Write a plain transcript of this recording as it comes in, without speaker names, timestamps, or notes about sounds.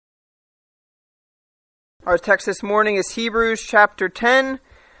Our text this morning is Hebrews chapter 10,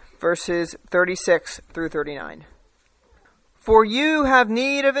 verses 36 through 39. For you have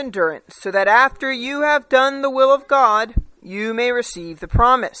need of endurance, so that after you have done the will of God, you may receive the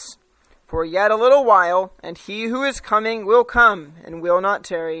promise. For yet a little while, and he who is coming will come, and will not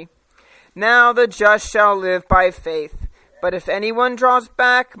tarry. Now the just shall live by faith. But if anyone draws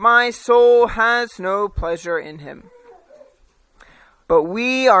back, my soul has no pleasure in him. But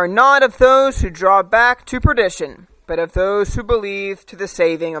we are not of those who draw back to perdition, but of those who believe to the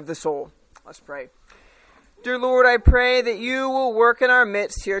saving of the soul. Let's pray. Dear Lord, I pray that you will work in our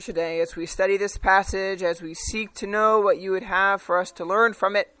midst here today as we study this passage, as we seek to know what you would have for us to learn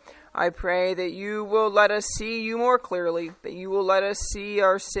from it. I pray that you will let us see you more clearly, that you will let us see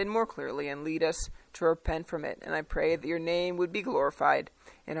our sin more clearly and lead us to repent from it. And I pray that your name would be glorified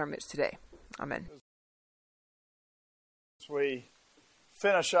in our midst today. Amen. As we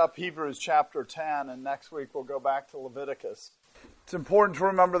finish up Hebrews chapter 10, and next week we'll go back to Leviticus. It's important to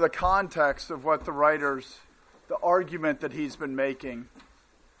remember the context of what the argument that he's been making.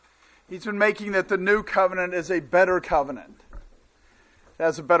 He's been making that the new covenant is a better covenant. It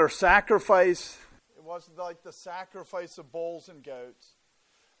has a better sacrifice. It wasn't like the sacrifice of bulls and goats.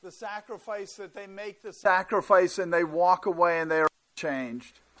 The sacrifice that they make the sacrifice and they walk away and they are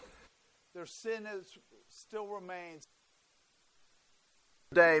changed. Their sin still remains.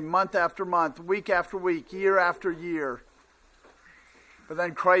 Day, month after month, week after week, year after year. But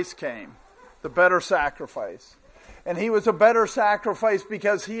then Christ came, the better sacrifice. And he was a better sacrifice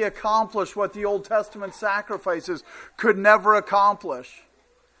because he accomplished what the Old Testament sacrifices could never accomplish.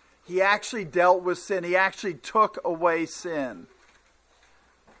 He actually dealt with sin. He actually took away sin.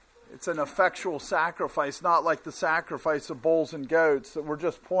 It's an effectual sacrifice, not like the sacrifice of bulls and goats, that we're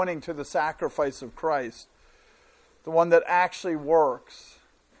just pointing to the sacrifice of Christ, the one that actually works.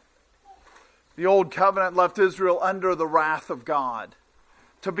 The old covenant left Israel under the wrath of God,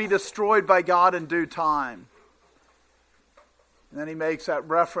 to be destroyed by God in due time. And then he makes that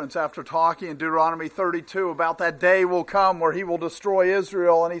reference after talking in Deuteronomy 32 about that day will come where he will destroy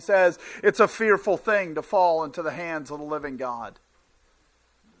Israel. And he says it's a fearful thing to fall into the hands of the living God.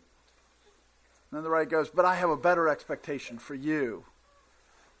 And then the writer goes, but I have a better expectation for you.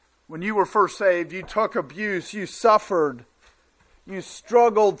 When you were first saved, you took abuse, you suffered. You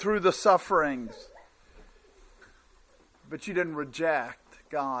struggled through the sufferings, but you didn't reject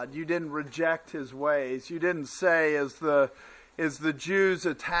God. You didn't reject his ways. You didn't say, as the Jews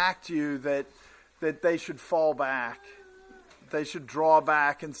attacked you, that they should fall back, they should draw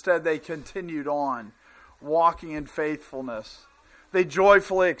back. Instead, they continued on, walking in faithfulness. They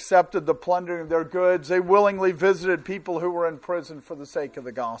joyfully accepted the plundering of their goods. They willingly visited people who were in prison for the sake of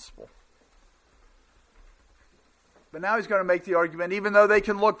the gospel. But now he's going to make the argument, even though they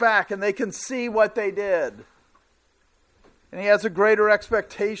can look back and they can see what they did, and he has a greater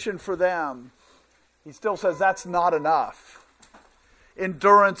expectation for them, he still says that's not enough.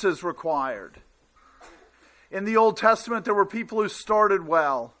 Endurance is required. In the Old Testament, there were people who started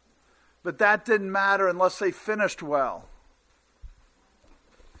well, but that didn't matter unless they finished well.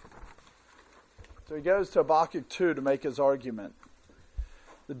 So he goes to Habakkuk 2 to make his argument.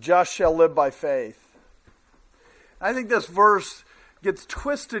 The just shall live by faith. I think this verse gets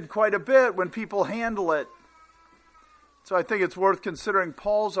twisted quite a bit when people handle it. So I think it's worth considering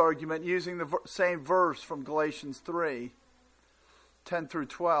Paul's argument using the same verse from Galatians 3, 10 through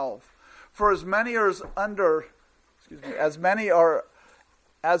 12. For as many are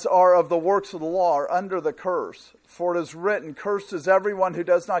as are of the works of the law are under the curse. For it is written, cursed is everyone who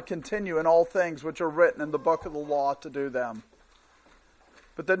does not continue in all things which are written in the book of the law to do them.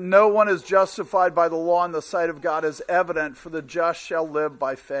 But that no one is justified by the law in the sight of God is evident, for the just shall live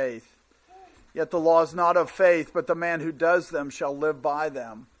by faith. Yet the law is not of faith, but the man who does them shall live by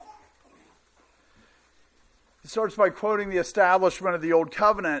them. He starts by quoting the establishment of the Old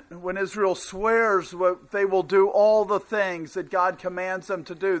Covenant. When Israel swears what they will do all the things that God commands them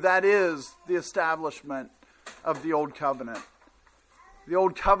to do, that is the establishment of the Old Covenant. The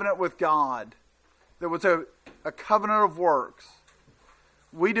Old Covenant with God. There was a covenant of works.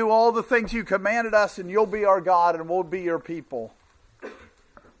 We do all the things you commanded us, and you'll be our God, and we'll be your people.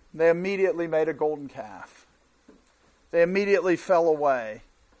 They immediately made a golden calf. They immediately fell away.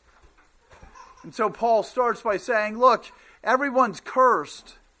 And so Paul starts by saying, look, everyone's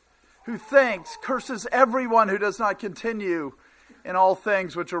cursed who thinks, curses everyone who does not continue in all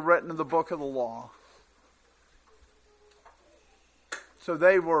things which are written in the book of the law. So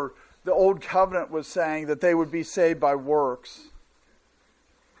the old covenant was saying that they would be saved by works.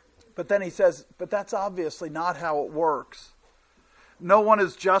 But then he says, but that's obviously not how it works. No one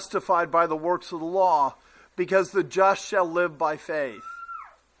is justified by the works of the law, because the just shall live by faith.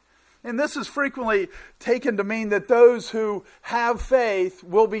 And this is frequently taken to mean that those who have faith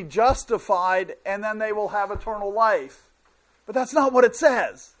will be justified and then they will have eternal life. But that's not what it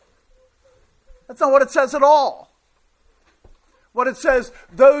says. That's not what it says at all. What it says,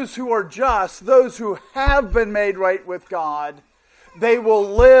 those who are just, those who have been made right with God, they will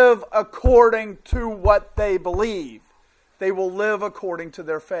live according to what they believe. They will live according to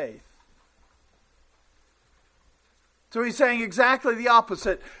their faith. So he's saying exactly the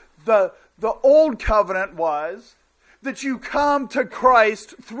opposite. The old covenant was that you come to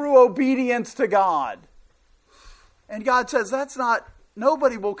Christ through obedience to God. And God says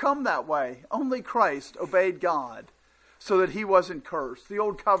nobody will come that way. Only Christ obeyed God so that he wasn't cursed. The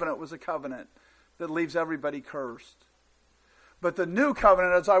old covenant was a covenant that leaves everybody cursed. But the new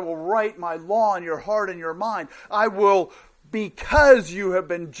covenant is, I will write my law in your heart and your mind. Because you have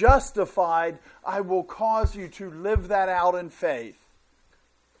been justified, I will cause you to live that out in faith.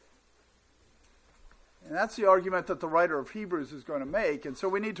 And that's the argument that the writer of Hebrews is going to make. And so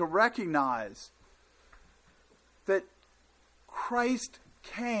we need to recognize that Christ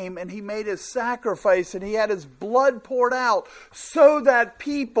came and he made his sacrifice and he had his blood poured out so that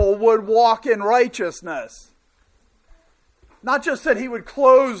people would walk in righteousness. Not just that he would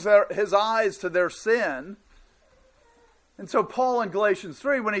close his eyes to their sin. And so Paul in Galatians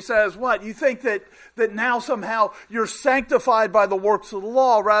 3, when he says, what? You think that now somehow you're sanctified by the works of the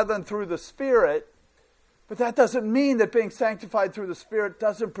law rather than through the Spirit. But that doesn't mean that being sanctified through the Spirit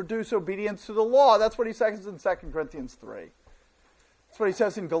doesn't produce obedience to the law. That's what he says in 2 Corinthians 3. That's what he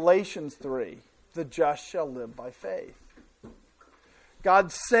says in Galatians 3. The just shall live by faith.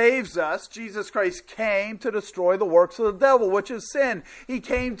 God saves us. Jesus Christ came to destroy the works of the devil, which is sin. He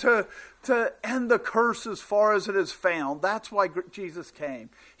came to end the curse as far as it is found. That's why Jesus came.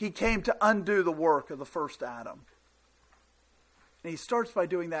 He came to undo the work of the first Adam. And he starts by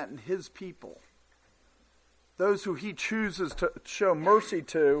doing that in his people. Those who he chooses to show mercy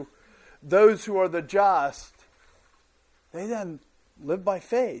to, those who are the just, they then live by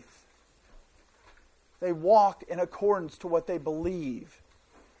faith. They walk in accordance to what they believe.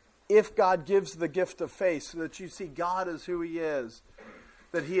 If God gives the gift of faith so that you see God as who he is,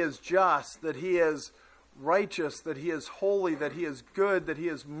 that he is just, that he is righteous, that he is holy, that he is good, that he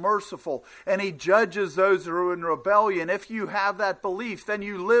is merciful, and he judges those who are in rebellion. If you have that belief, then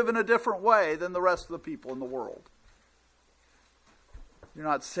you live in a different way than the rest of the people in the world. You're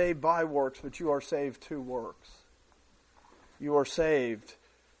not saved by works, but you are saved to works. You are saved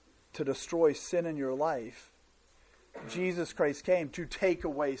to destroy sin in your life. Jesus Christ came to take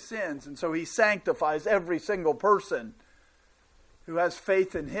away sins, and so he sanctifies every single person who has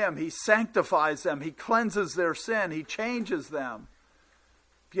faith in him. He sanctifies them. He cleanses their sin. He changes them.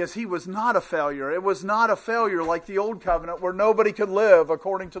 Because he was not a failure. It was not a failure like the old covenant where nobody could live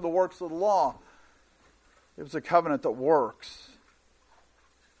according to the works of the law. It was a covenant that works.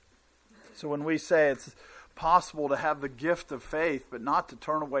 So when we say it's possible to have the gift of faith but not to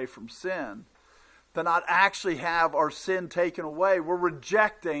turn away from sin, to not actually have our sin taken away, we're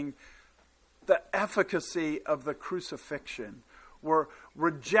rejecting the efficacy of the crucifixion. We're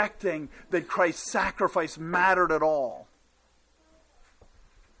rejecting that Christ's sacrifice mattered at all.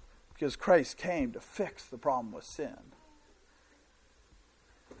 Because Christ came to fix the problem with sin.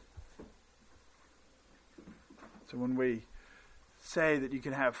 So when we say that you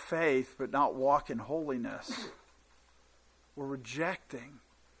can have faith but not walk in holiness, we're rejecting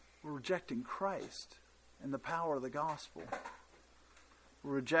Christ and the power of the gospel.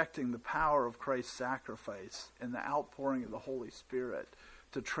 We're rejecting the power of Christ's sacrifice and the outpouring of the Holy Spirit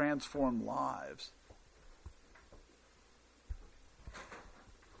to transform lives.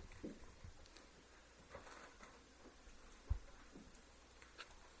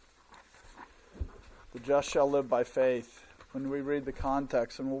 The just shall live by faith. When we read the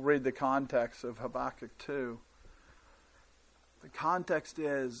context, and we'll read the context of Habakkuk 2, the context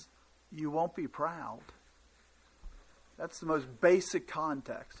is, you won't be proud. That's the most basic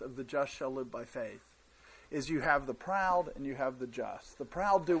context of the just shall live by faith, is you have the proud and you have the just. The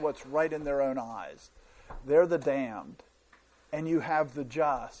proud do what's right in their own eyes. They're the damned. And you have the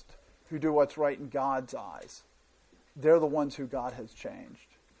just who do what's right in God's eyes. They're the ones who God has changed.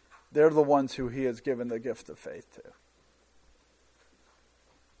 They're the ones who he has given the gift of faith to.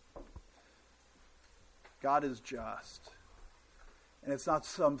 God is just. And it's not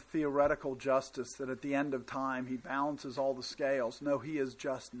some theoretical justice that at the end of time he balances all the scales. No, he is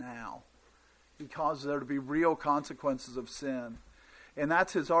just now. He causes there to be real consequences of sin. And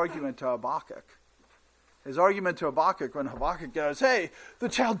that's his argument to Habakkuk. His argument to Habakkuk when Habakkuk goes, hey, the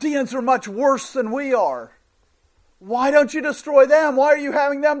Chaldeans are much worse than we are. Why don't you destroy them? Why are you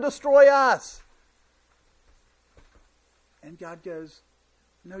having them destroy us? And God goes,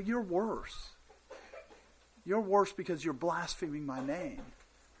 no, you're worse. You're worse because you're blaspheming my name.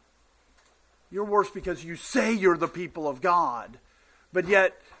 You're worse because you say you're the people of God. But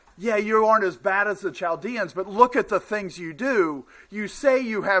yet, yeah, you aren't as bad as the Chaldeans, but look at the things you do. You say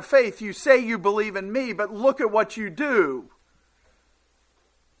you have faith. You say you believe in me, but look at what you do.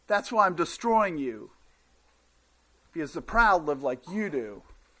 That's why I'm destroying you. Because the proud live like you do,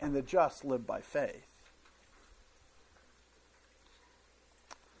 and the just live by faith.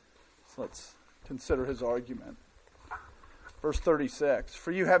 So let's consider his argument. Verse 36,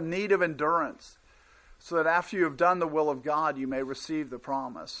 for you have need of endurance, so that after you have done the will of God, you may receive the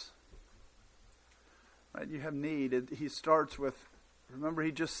promise. Right? You have need. He starts with, remember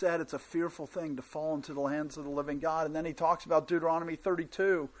he just said it's a fearful thing to fall into the hands of the living God. And then he talks about Deuteronomy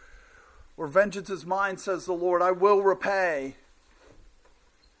 32, where vengeance is mine, says the Lord, I will repay.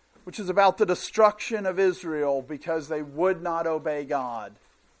 Which is about the destruction of Israel because they would not obey God.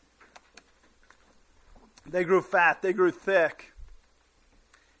 They grew fat, they grew thick,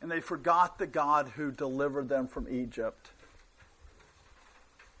 and they forgot the God who delivered them from Egypt.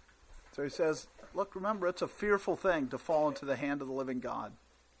 So he says, look, remember, it's a fearful thing to fall into the hand of the living God.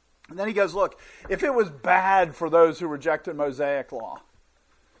 And then he goes, look, if it was bad for those who rejected Mosaic law,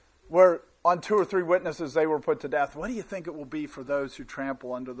 where on 2 or 3 witnesses they were put to death, what do you think it will be for those who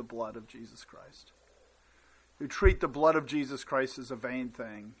trample under the blood of Jesus Christ? Who treat the blood of Jesus Christ as a vain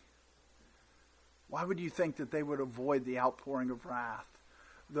thing? Why would you think that they would avoid the outpouring of wrath?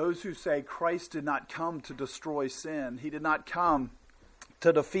 Those who say Christ did not come to destroy sin. He did not come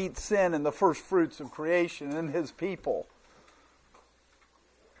to defeat sin in the first fruits of creation in his people.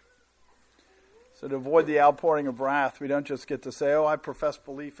 So to avoid the outpouring of wrath, we don't just get to say, oh, I profess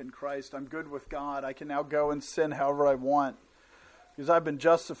belief in Christ. I'm good with God. I can now go and sin however I want because I've been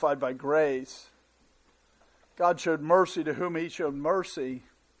justified by grace. God showed mercy to whom he showed mercy.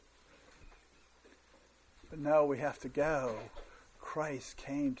 But no, we have to go. Christ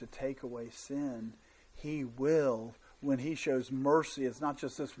came to take away sin. He will, when he shows mercy, it's not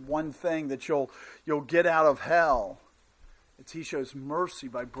just this one thing that you'll get out of hell. It's he shows mercy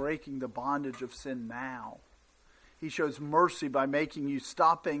by breaking the bondage of sin now. He shows mercy by making you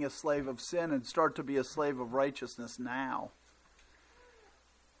stop being a slave of sin and start to be a slave of righteousness now.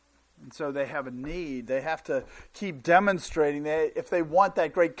 And so they have a need. They have to keep demonstrating if they want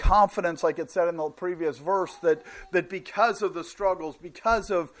that great confidence, like it said in the previous verse, that because of the struggles, because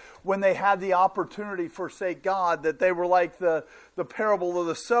of when they had the opportunity to forsake God, that they were like the parable of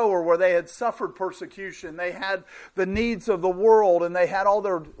the sower, where they had suffered persecution. They had the needs of the world, and they had all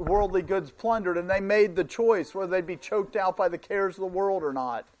their worldly goods plundered, and they made the choice whether they'd be choked out by the cares of the world or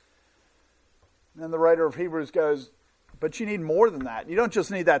not. And then the writer of Hebrews goes, but you need more than that. You don't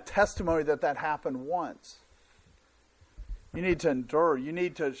just need that testimony that happened once. You need to endure. You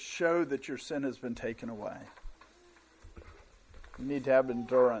need to show that your sin has been taken away. You need to have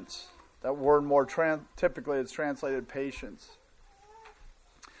endurance. That word more typically it's translated patience.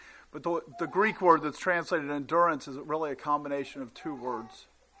 But the Greek word that's translated endurance is really a combination of 2 words.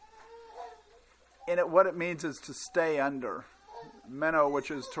 In it, what it means is to stay under. Meno,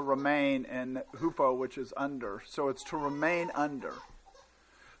 which is to remain, and hupo, which is under. So it's to remain under.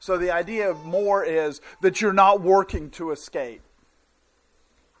 So the idea of more is that you're not working to escape.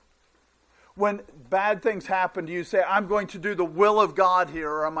 When bad things happen to you, say, I'm going to do the will of God here,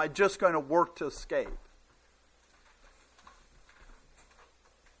 or am I just going to work to escape?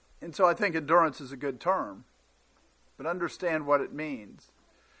 And so I think endurance is a good term. But understand what it means.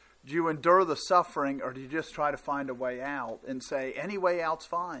 Do you endure the suffering, or do you just try to find a way out and say, any way out's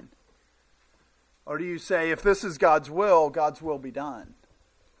fine? Or do you say, if this is God's will be done?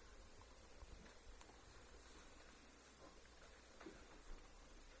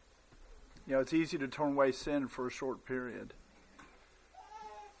 You know, it's easy to turn away sin for a short period.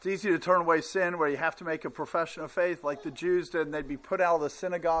 It's easy to turn away sin where you have to make a profession of faith like the Jews did, and they'd be put out of the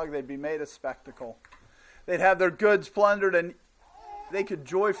synagogue, they'd be made a spectacle. They'd have their goods plundered, and they could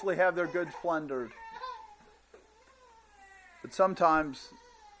joyfully have their goods plundered. But sometimes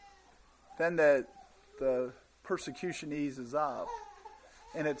then the persecution eases up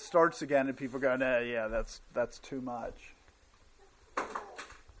and it starts again, and people go, no, yeah, that's too much.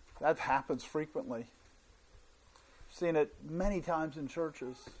 That happens frequently. I've seen it many times in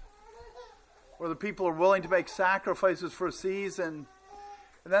churches where the people are willing to make sacrifices for a season.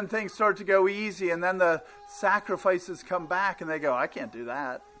 And then things start to go easy, and then the sacrifices come back, and they go, I can't do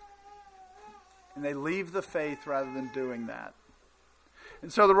that. And they leave the faith rather than doing that.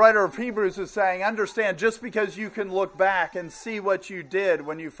 And so the writer of Hebrews is saying, understand, just because you can look back and see what you did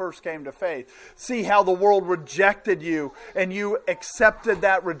when you first came to faith, see how the world rejected you, and you accepted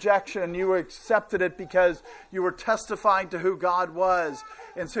that rejection, and you accepted it because you were testifying to who God was,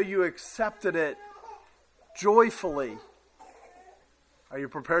 and so you accepted it joyfully. Are you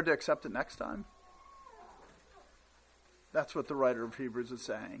prepared to accept it next time? That's what the writer of Hebrews is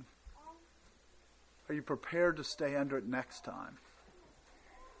saying. Are you prepared to stay under it next time?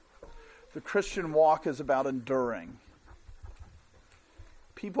 The Christian walk is about enduring.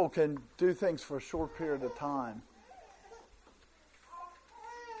 People can do things for a short period of time.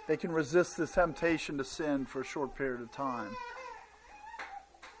 They can resist the temptation to sin for a short period of time.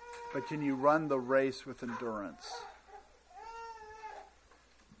 But can you run the race with endurance?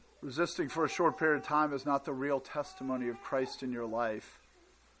 Resisting for a short period of time is not the real testimony of Christ in your life.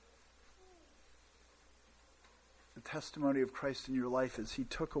 The testimony of Christ in your life is He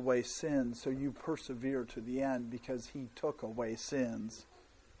took away sins, so you persevere to the end because He took away sins.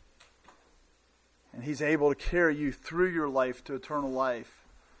 And He's able to carry you through your life to eternal life.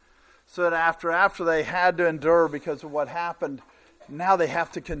 So that after they had to endure because of what happened, now they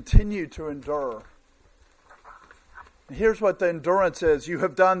have to continue to endure. And here's what the endurance is. You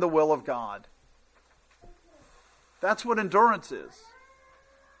have done the will of God. That's what endurance is.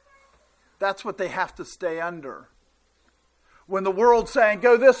 That's what they have to stay under. When the world's saying,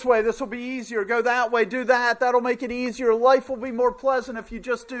 go this way, this will be easier. Go that way, do that. That'll make it easier. Life will be more pleasant if you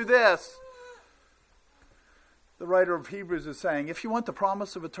just do this. The writer of Hebrews is saying, if you want the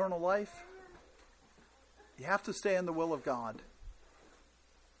promise of eternal life, you have to stay in the will of God.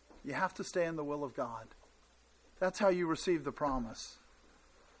 You have to stay in the will of God. That's how you receive the promise.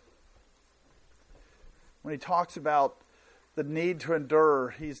 When he talks about the need to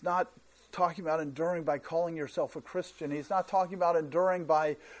endure, he's not talking about enduring by calling yourself a Christian. He's not talking about enduring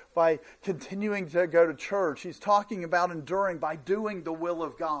by continuing to go to church. He's talking about enduring by doing the will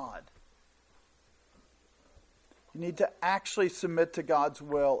of God. You need to actually submit to God's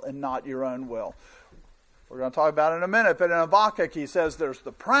will and not your own will. We're going to talk about it in a minute, but in Habakkuk he says there's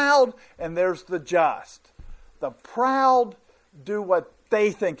the proud and there's the just. The proud do what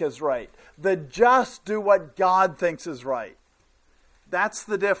they think is right. The just do what God thinks is right. That's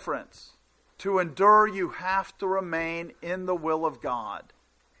the difference. To endure, you have to remain in the will of God.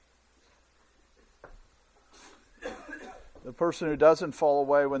 The person who doesn't fall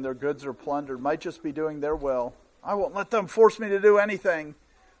away when their goods are plundered might just be doing their will. I won't let them force me to do anything.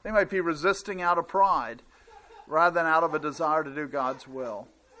 They might be resisting out of pride rather than out of a desire to do God's will.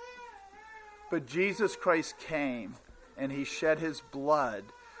 But Jesus Christ came and He shed His blood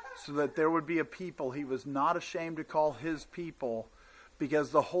so that there would be a people He was not ashamed to call His people,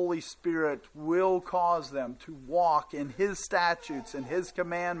 because the Holy Spirit will cause them to walk in His statutes and His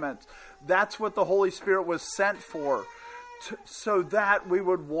commandments. That's what the Holy Spirit was sent for, so that we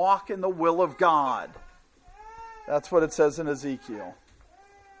would walk in the will of God. That's what it says in Ezekiel.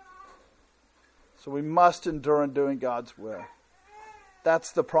 So we must endure in doing God's will.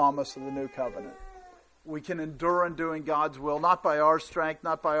 That's the promise of the new covenant. We can endure in doing God's will, not by our strength,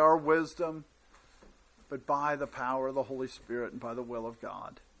 not by our wisdom, but by the power of the Holy Spirit and by the will of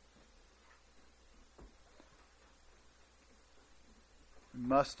God. We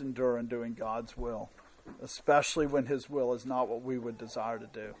must endure in doing God's will, especially when His will is not what we would desire to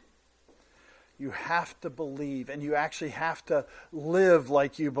do. You have to believe, and you actually have to live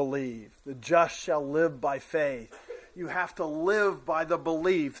like you believe. The just shall live by faith. You have to live by the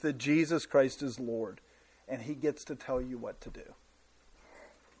belief that Jesus Christ is Lord, and He gets to tell you what to do.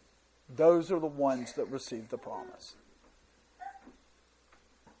 Those are the ones that receive the promise.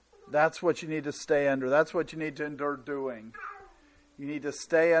 That's what you need to stay under. That's what you need to endure doing. You need to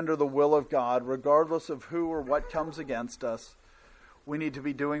stay under the will of God, regardless of who or what comes against us. We need to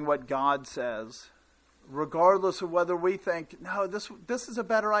be doing what God says, regardless of whether we think, no, this is a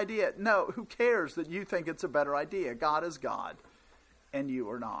better idea. No, who cares that you think it's a better idea? God is God, and you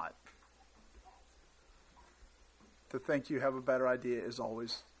are not. To think you have a better idea is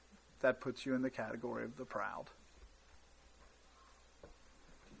always, that puts you in the category of the proud.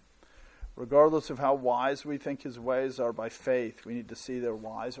 Regardless of how wise we think His ways are, by faith, we need to see they're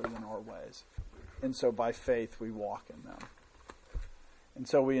wiser than our ways. And so by faith we walk in them. And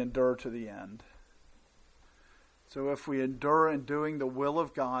so we endure to the end. So if we endure in doing the will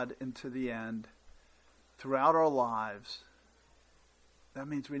of God into the end, throughout our lives, that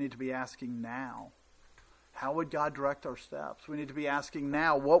means we need to be asking now, how would God direct our steps? We need to be asking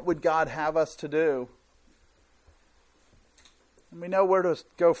now, what would God have us to do? And we know where to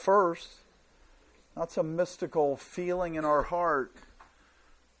go first. Not some mystical feeling in our heart,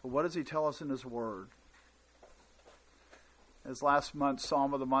 But what does he tell us in his word? As last month's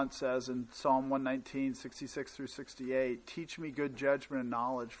Psalm of the Month says in Psalm 119, 66 through 68, teach me good judgment and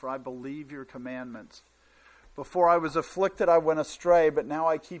knowledge, for I believe your commandments. Before I was afflicted, I went astray, but now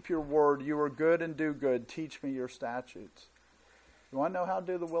I keep your word. You are good and do good. Teach me your statutes. You want to know how to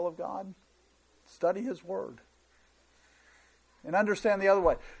do the will of God? Study his word. And understand the other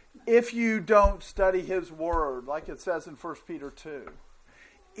way. If you don't study his word, like it says in 1 Peter 2,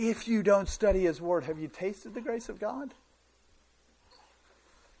 if you don't study his word, have you tasted the grace of God?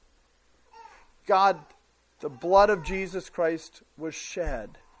 God, the blood of Jesus Christ was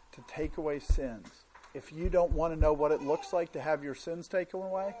shed to take away sins. If you don't want to know what it looks like to have your sins taken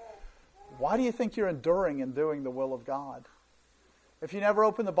away, why do you think you're enduring and doing the will of God? If you never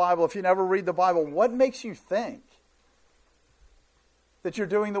open the Bible, if you never read the Bible, what makes you think that you're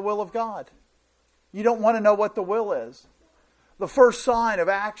doing the will of God? You don't want to know what the will is. The first sign of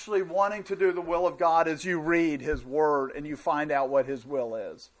actually wanting to do the will of God is you read his word and you find out what his will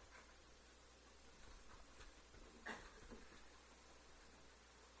is.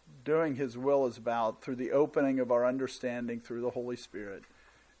 Doing his will is about, through the opening of our understanding through the Holy Spirit,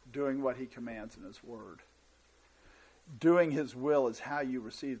 doing what he commands in his word. Doing his will is how you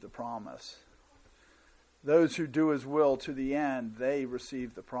receive the promise. Those who do his will to the end, they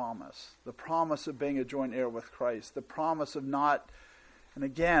receive the promise. The promise of being a joint heir with Christ. The promise of not, and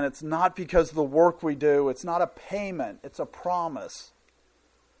again, it's not because of the work we do. It's not a payment. It's a promise.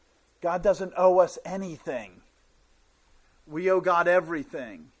 God doesn't owe us anything. We owe God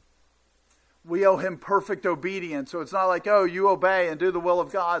everything. We owe him perfect obedience. So it's not like, oh, you obey and do the will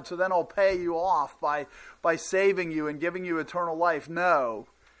of God, so then I'll pay you off by saving you and giving you eternal life. No.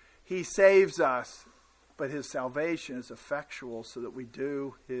 He saves us, but his salvation is effectual so that we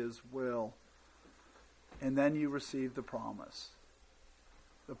do his will. And then you receive the promise.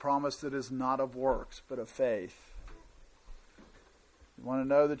 The promise that is not of works, but of faith. You want to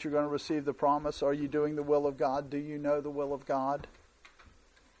know that you're going to receive the promise? Are you doing the will of God? Do you know the will of God?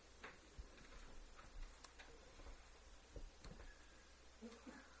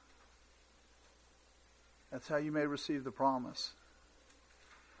 That's how you may receive the promise.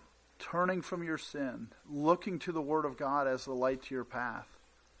 Turning from your sin, looking to the Word of God as the light to your path.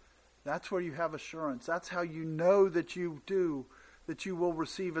 That's where you have assurance. That's how you know that you will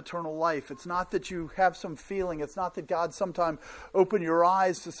receive eternal life. It's not that you have some feeling. It's not that God sometime opened your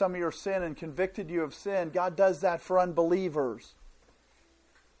eyes to some of your sin and convicted you of sin. God does that for unbelievers.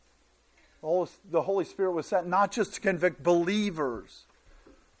 The Holy Spirit was sent not just to convict believers,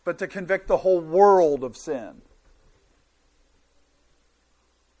 but to convict the whole world of sin.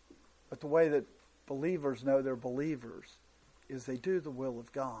 But the way that believers know they're believers is they do the will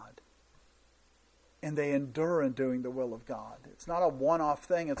of God. And they endure in doing the will of God. It's not a one-off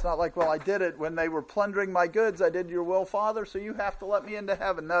thing. It's not like, well, I did it when they were plundering my goods. I did your will, Father, so you have to let me into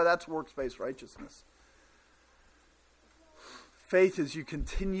heaven. No, that's works-based righteousness. Faith is you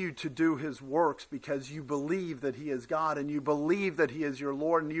continue to do his works because you believe that he is God and you believe that he is your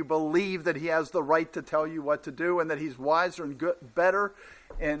Lord and you believe that he has the right to tell you what to do and that he's wiser and good, better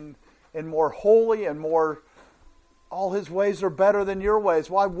and more holy and more, all his ways are better than your ways.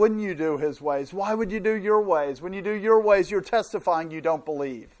 Why wouldn't you do his ways? Why would you do your ways? When you do your ways, you're testifying you don't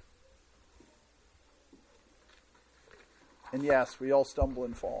believe. And yes, we all stumble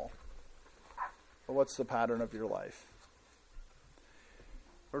and fall. But what's the pattern of your life?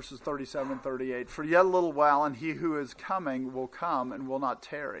 Verses 37 and 38. For yet a little while, and he who is coming will come and will not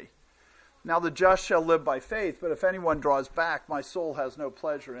tarry. Now the just shall live by faith, but if anyone draws back, my soul has no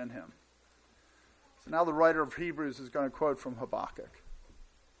pleasure in him. So now the writer of Hebrews is going to quote from Habakkuk.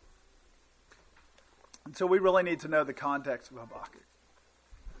 And so we really need to know the context of Habakkuk.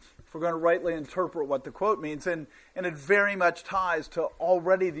 If we're going to rightly interpret what the quote means, and it very much ties to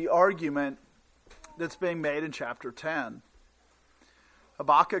already the argument that's being made in chapter 10.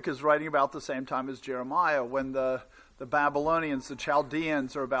 Habakkuk is writing about the same time as Jeremiah when the Babylonians, the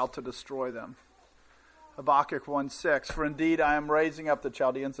Chaldeans, are about to destroy them. Habakkuk 1:6, for indeed I am raising up the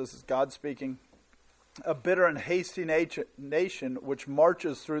Chaldeans, this is God speaking, a bitter and hasty nation which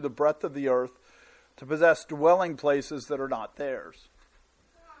marches through the breadth of the earth to possess dwelling places that are not theirs.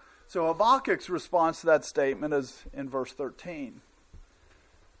 So Habakkuk's response to that statement is in verse 13.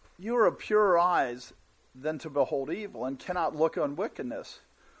 You are of purer eyes than to behold evil, and cannot look on wickedness.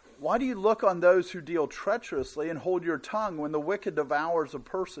 Why do you look on those who deal treacherously, and hold your tongue when the wicked devours a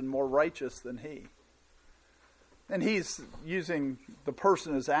person more righteous than he? And he's using the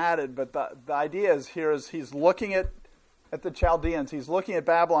person as added, but the idea is here is he's looking at the Chaldeans, he's looking at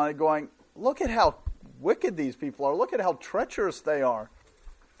Babylon and going, look at how wicked these people are, look at how treacherous they are.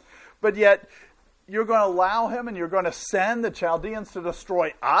 But yet, you're going to allow him and you're going to send the Chaldeans to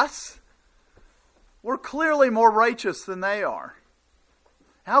destroy us? We're clearly more righteous than they are.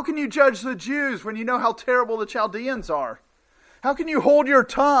 How can you judge the Jews when you know how terrible the Chaldeans are? How can you hold your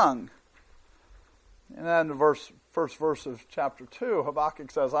tongue? And then the first verse of chapter 2,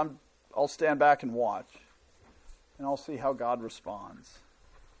 Habakkuk says, I'll stand back and watch. And I'll see how God responds.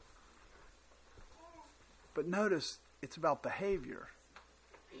 But notice, it's about behavior.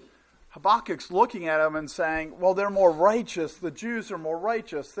 Habakkuk's looking at them and saying, well, they're more righteous. The Jews are more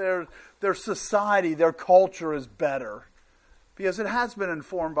righteous. Their society, their culture is better. Because it has been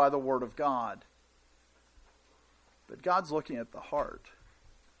informed by the Word of God. But God's looking at the heart.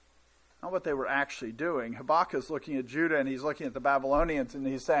 Not what they were actually doing. Habakkuk's looking at Judah and he's looking at the Babylonians and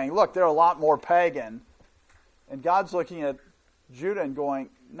he's saying, look, they're a lot more pagan. And God's looking at Judah and going,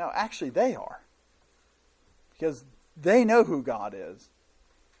 no, actually they are. Because they know who God is.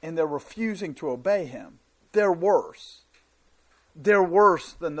 And they're refusing to obey him. They're worse. They're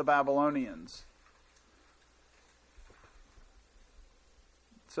worse than the Babylonians.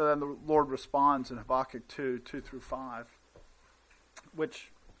 So then the Lord responds in Habakkuk 2:2-5,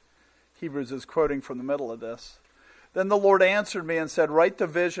 which Hebrews is quoting from the middle of this. Then the Lord answered me and said, write the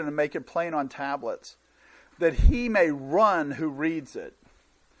vision and make it plain on tablets, that he may run who reads it.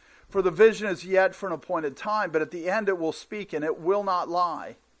 For the vision is yet for an appointed time, but at the end it will speak and it will not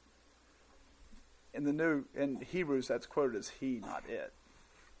lie. In Hebrews, that's quoted as he, not it,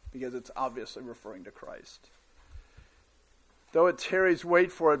 because it's obviously referring to Christ. Though it tarries, wait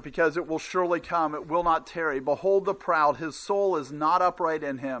for it, because it will surely come. It will not tarry. Behold the proud, his soul is not upright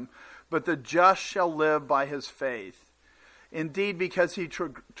in him, but the just shall live by his faith. Indeed, because he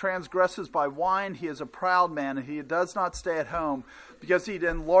transgresses by wine, he is a proud man, and he does not stay at home. Because he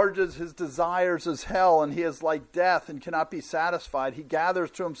enlarges his desires as hell, and he is like death and cannot be satisfied. He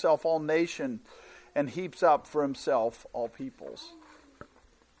gathers to himself all nations, and heaps up for himself all peoples.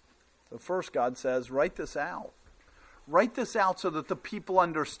 So first God says, write this out. Write this out so that the people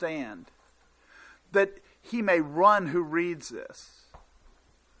understand. That he may run who reads this.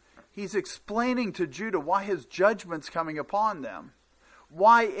 He's explaining to Judah why his judgment's coming upon them.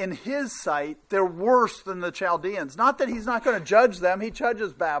 Why in his sight they're worse than the Chaldeans. Not that he's not going to judge them. He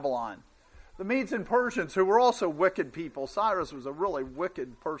judges Babylon. The Medes and Persians, who were also wicked people. Cyrus was a really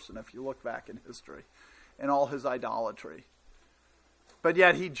wicked person if you look back in history. And all his idolatry. But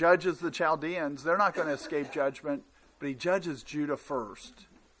yet he judges the Chaldeans. They're not going to escape judgment. But he judges Judah first.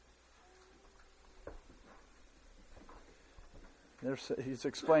 He's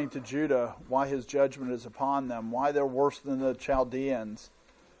explaining to Judah why his judgment is upon them, why they're worse than the Chaldeans.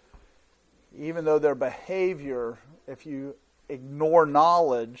 Even though their behavior, if you ignore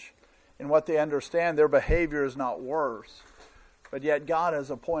knowledge and what they understand, their behavior is not worse. But yet God has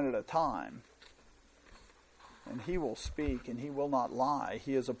appointed a time. And he will speak and he will not lie.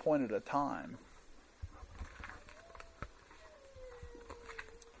 He has appointed a time.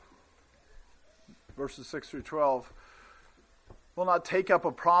 Verses 6-12. Will not take up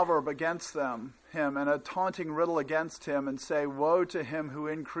a proverb against him, and a taunting riddle against him, and say, woe to him who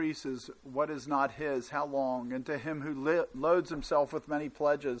increases what is not his, how long? And to him who loads himself with many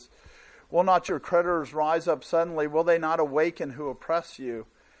pledges. Will not your creditors rise up suddenly? Will they not awaken who oppress you?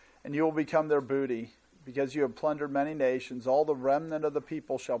 And you will become their booty, because you have plundered many nations. All the remnant of the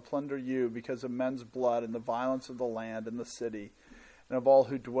people shall plunder you, because of men's blood and the violence of the land and the city, and of all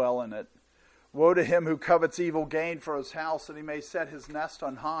who dwell in it. Woe to him who covets evil gain for his house, that he may set his nest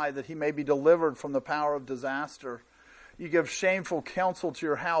on high, that he may be delivered from the power of disaster. You give shameful counsel to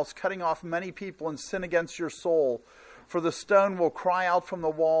your house, cutting off many people and sin against your soul. For the stone will cry out from the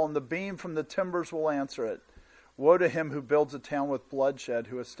wall, and the beam from the timbers will answer it. Woe to him who builds a town with bloodshed,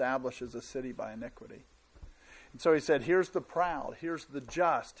 who establishes a city by iniquity. And so he said, here's the proud, here's the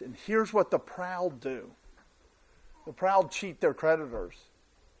just, and here's what the proud do. The proud cheat their creditors.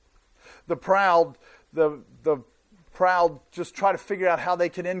 The proud just try to figure out how they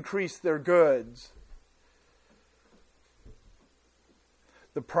can increase their goods.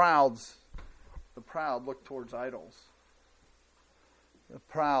 The proud look towards idols. The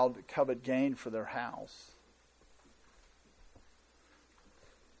proud covet gain for their house.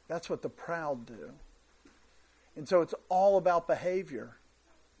 That's what the proud do. And so it's all about behavior.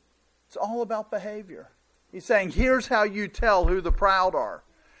 It's all about behavior. He's saying, here's how you tell who the proud are.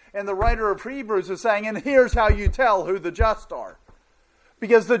 And the writer of Hebrews is saying, and here's how you tell who the just are.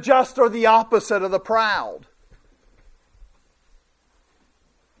 Because the just are the opposite of the proud.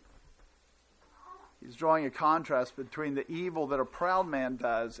 He's drawing a contrast between the evil that a proud man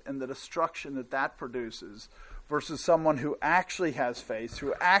does and the destruction that produces versus someone who actually has faith,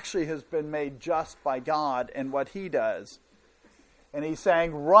 who actually has been made just by God and what he does. And he's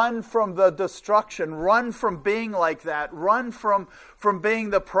saying, run from the destruction, run from being like that, run from being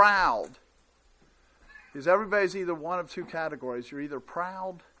the proud. Because everybody's either one of two categories. You're either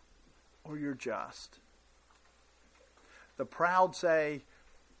proud or you're just. The proud say,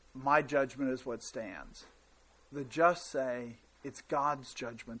 my judgment is what stands. The just say, it's God's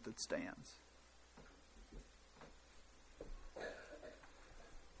judgment that stands.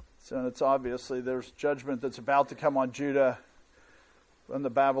 So it's obviously there's judgment that's about to come on Judah from the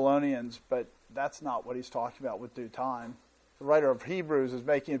Babylonians, but that's not what he's talking about with due time. The writer of Hebrews is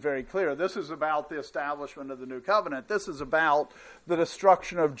making it very clear. This is about the establishment of the new covenant. This is about the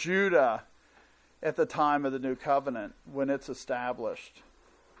destruction of Judah at the time of the new covenant when it's established.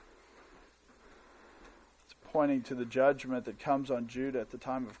 It's pointing to the judgment that comes on Judah at the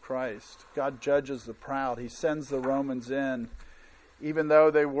time of Christ. God judges the proud. He sends the Romans in, even though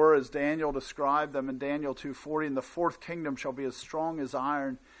they were, as Daniel described them in Daniel 2:40, and the fourth kingdom shall be as strong as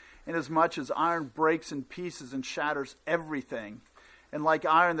iron, inasmuch as iron breaks in pieces and shatters everything. And like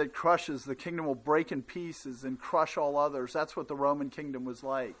iron that crushes, the kingdom will break in pieces and crush all others. That's what the Roman kingdom was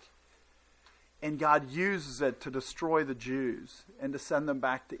like. And God uses it to destroy the Jews and to send them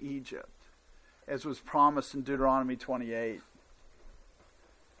back to Egypt, as was promised in Deuteronomy 28.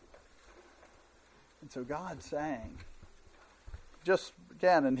 And so God's saying, just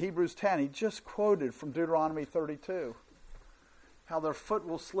again in Hebrews 10, he just quoted from Deuteronomy 32. How their foot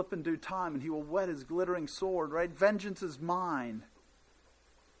will slip in due time and he will whet his glittering sword, right? Vengeance is mine.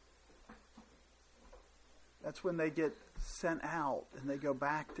 That's when they get sent out and they go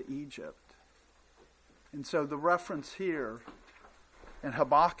back to Egypt. And so the reference here in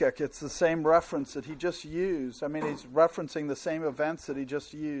Habakkuk, it's the same reference that he just used. I mean, he's referencing the same events that he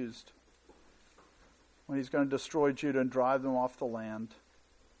just used when he's going to destroy Judah and drive them off the land.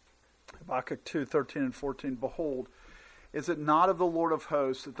 Habakkuk 2:13 and 14, behold, is it not of the Lord of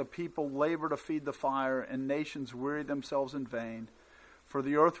hosts that the people labor to feed the fire and nations weary themselves in vain? For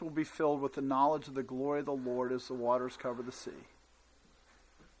the earth will be filled with the knowledge of the glory of the Lord as the waters cover the sea.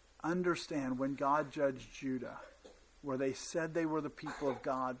 Understand, when God judged Judah, where they said they were the people of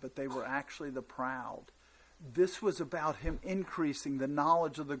God, but they were actually the proud, this was about him increasing the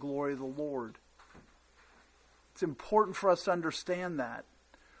knowledge of the glory of the Lord. It's important for us to understand that.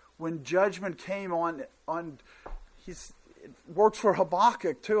 When judgment came on it works for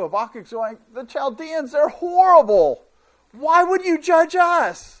Habakkuk too. Habakkuk's going, the Chaldeans, they're horrible. Why would you judge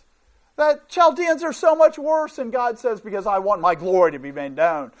us? The Chaldeans are so much worse. And God says, because I want my glory to be made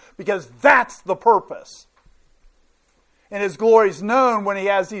known. Because that's the purpose. And his glory is known when he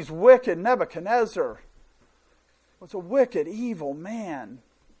has these wicked, Nebuchadnezzar was a wicked, evil man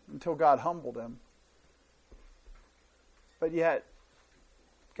until God humbled him. But yet,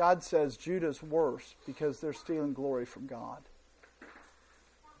 God says Judah's worse because they're stealing glory from God.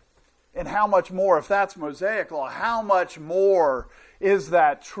 And how much more, if that's Mosaic law, how much more is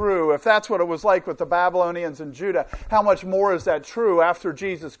that true? If that's what it was like with the Babylonians and Judah, how much more is that true after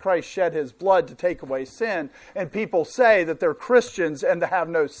Jesus Christ shed his blood to take away sin? And people say that they're Christians and to have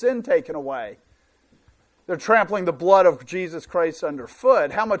no sin taken away. They're trampling the blood of Jesus Christ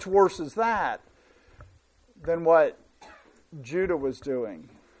underfoot. How much worse is that than what Judah was doing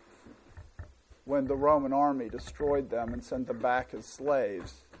when the Roman army destroyed them and sent them back as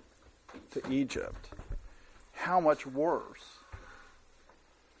slaves to Egypt? How much worse?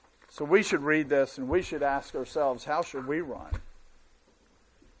 So we should read this and we should ask ourselves, how should we run?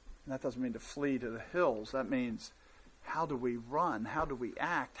 And that doesn't mean to flee to the hills. That means, how do we run? How do we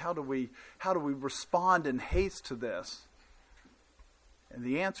act? How do we respond in haste to this? And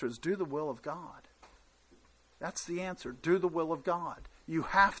the answer is, do the will of God. That's the answer. Do the will of God. You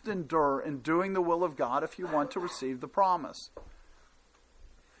have to endure in doing the will of God if you want to receive the promise.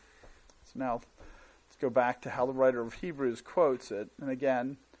 So now, let's go back to how the writer of Hebrews quotes it. And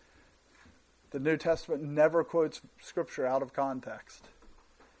again, the New Testament never quotes Scripture out of context,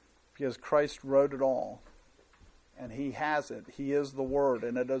 because Christ wrote it all. And he has it. He is the Word,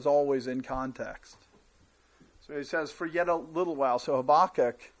 and it is always in context. So he says, for yet a little while. So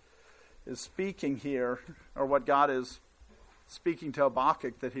Habakkuk is speaking here, or what God is speaking to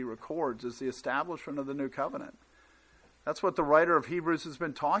Habakkuk that he records, is the establishment of the new covenant. That's what the writer of Hebrews has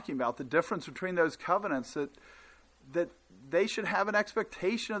been talking about, the difference between those covenants, that they should have an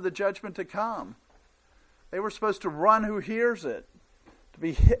expectation of the judgment to come. They were supposed to run who hears it, to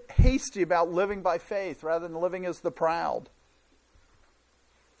be hasty about living by faith rather than living as the proud.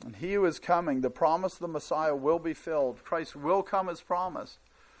 And he who is coming, the promise of the Messiah will be filled. Christ will come as promised.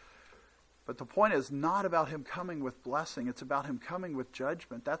 But the point is not about him coming with blessing. It's about him coming with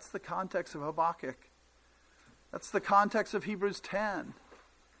judgment. That's the context of Habakkuk. That's the context of Hebrews 10.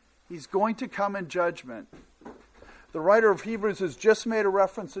 He's going to come in judgment. The writer of Hebrews has just made a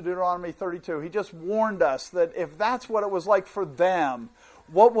reference to Deuteronomy 32. He just warned us that if that's what it was like for them,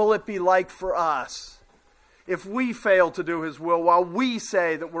 what will it be like for us? If we fail to do his will while we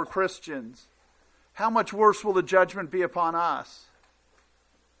say that we're Christians, how much worse will the judgment be upon us?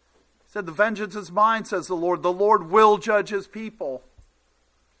 He said, the vengeance is mine, says the Lord. The Lord will judge his people.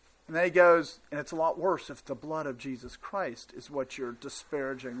 And then he goes, and it's a lot worse if the blood of Jesus Christ is what you're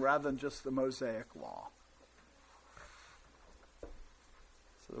disparaging rather than just the Mosaic law.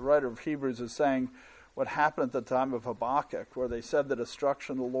 So the writer of Hebrews is saying what happened at the time of Habakkuk, where they said the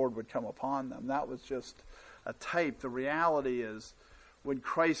destruction of the Lord would come upon them. That was just a type. The reality is when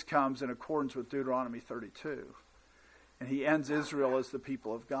Christ comes in accordance with Deuteronomy 32, and he ends Israel as the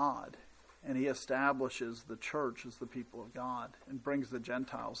people of God, and he establishes the church as the people of God and brings the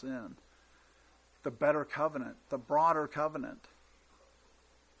Gentiles in. The better covenant, the broader covenant,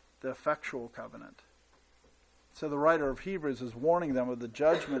 the effectual covenant. So the writer of Hebrews is warning them of the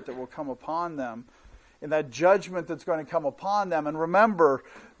judgment that will come upon them. And that judgment that's going to come upon them. And remember,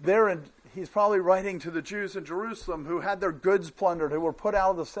 he's probably writing to the Jews in Jerusalem who had their goods plundered, who were put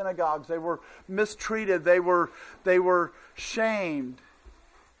out of the synagogues. They were mistreated. They were shamed.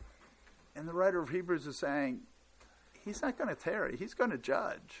 And the writer of Hebrews is saying, he's not going to tarry. He's going to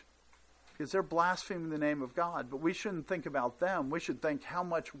judge. Because they're blaspheming the name of God. But we shouldn't think about them. We should think, how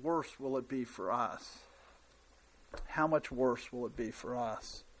much worse will it be for us? How much worse will it be for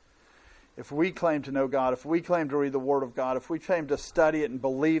us? If we claim to know God, if we claim to read the Word of God, if we claim to study it and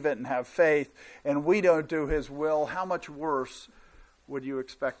believe it and have faith, and we don't do his will, how much worse would you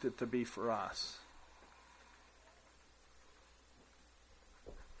expect it to be for us?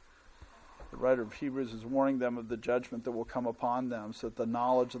 The writer of Hebrews is warning them of the judgment that will come upon them, so that the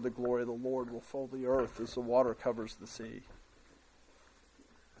knowledge of the glory of the Lord will fill the earth as the water covers the sea.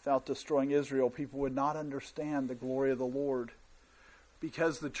 Without destroying Israel, people would not understand the glory of the Lord,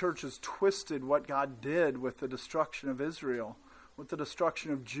 because the church has twisted what God did with the destruction of Israel, with the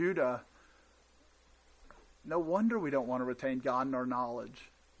destruction of Judah. No wonder we don't want to retain God in our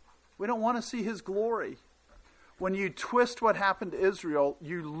knowledge. We don't want to see his glory. When you twist what happened to Israel,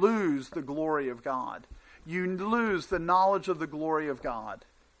 you lose the glory of God. You lose the knowledge of the glory of God.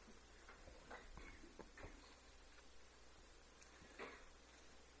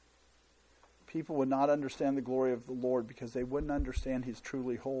 People would not understand the glory of the Lord because they wouldn't understand he's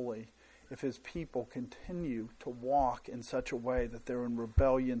truly holy if his people continue to walk in such a way that they're in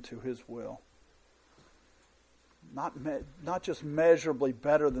rebellion to his will. Not just measurably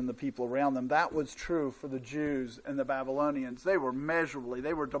better than the people around them. That was true for the Jews and the Babylonians. They were measurably,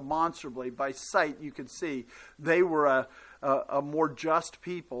 they were demonstrably, by sight you could see, they were a more just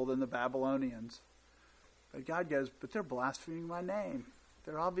people than the Babylonians. But God goes, but they're blaspheming my name.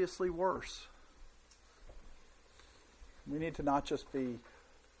 They're obviously worse. We need to not just be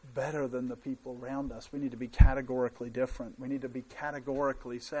better than the people around us. We need to be categorically different. We need to be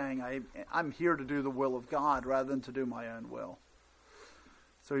categorically saying, I'm here to do the will of God rather than to do my own will.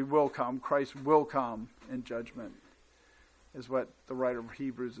 So he will come. Christ will come in judgment, is what the writer of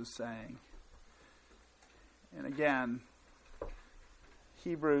Hebrews is saying. And again,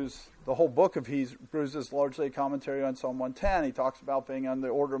 Hebrews, the whole book of Hebrews is largely a commentary on Psalm 110. He talks about being on the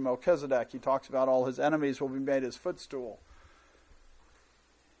order of Melchizedek. He talks about all his enemies will be made his footstool.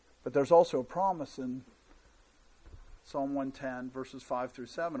 But there's also a promise in Psalm 110, verses 5 through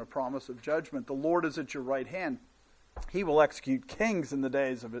 7, a promise of judgment. The Lord is at your right hand. He will execute kings in the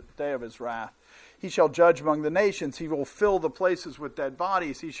day of his wrath. He shall judge among the nations. He will fill the places with dead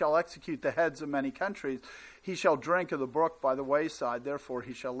bodies. He shall execute the heads of many countries. He shall drink of the brook by the wayside. Therefore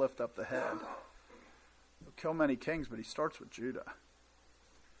he shall lift up the head. He'll kill many kings, but he starts with Judah.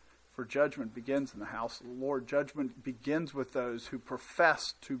 For judgment begins in the house of the Lord. Judgment begins with those who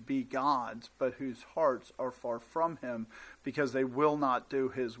profess to be gods, but whose hearts are far from him, because they will not do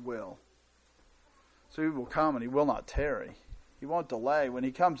his will. So he will come and he will not tarry. He won't delay. When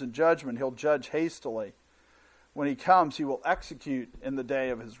he comes in judgment, he'll judge hastily. When he comes, he will execute in the day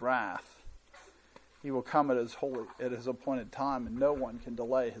of his wrath. He will come at his appointed time, and no one can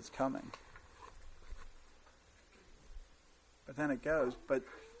delay his coming. But then it goes, but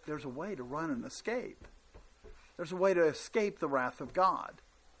there's a way to run and escape. There's a way to escape the wrath of God.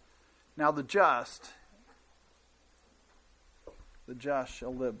 Now the just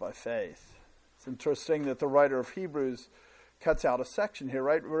shall live by faith. It's interesting that the writer of Hebrews cuts out a section here,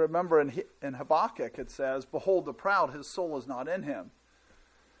 right? Remember in Habakkuk it says, behold the proud, his soul is not in him.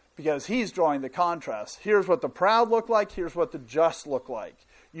 Because he's drawing the contrast. Here's what the proud look like. Here's what the just look like.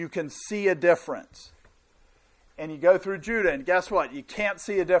 You can see a difference. And you go through Judah, and guess what? You can't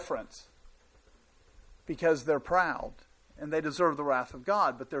see a difference. Because they're proud. And they deserve the wrath of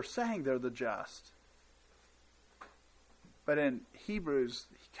God. But they're saying they're the just. But in Hebrews,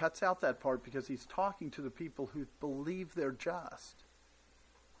 he cuts out that part because he's talking to the people who believe they're just.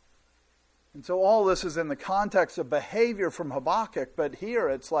 And so all this is in the context of behavior from Habakkuk, but here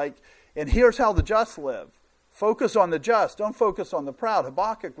it's like, and here's how the just live. Focus on the just, don't focus on the proud.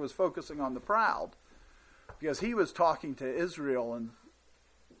 Habakkuk was focusing on the proud because he was talking to Israel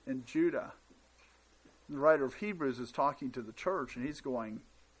and Judah. The writer of Hebrews is talking to the church, and he's going,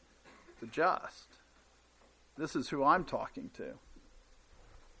 the just. This is who I'm talking to.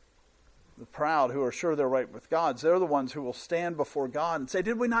 The proud who are sure they're right with God, they're the ones who will stand before God and say,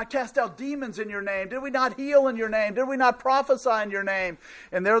 did we not cast out demons in your name? Did we not heal in your name? Did we not prophesy in your name?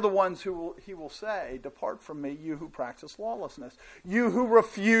 And they're the ones he will say, depart from me, you who practice lawlessness. You who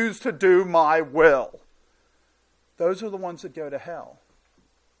refuse to do my will. Those are the ones that go to hell.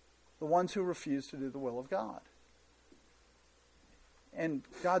 The ones who refuse to do the will of God. And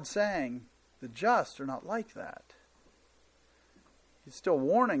God's saying, the just are not like that. He's still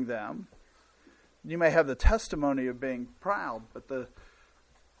warning them. You may have the testimony of being proud,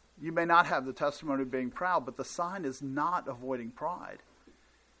 you may not have the testimony of being proud, but the sign is not avoiding pride.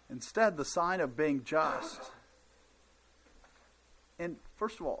 Instead, the sign of being just. And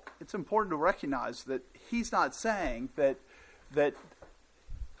first of all, it's important to recognize that he's not saying that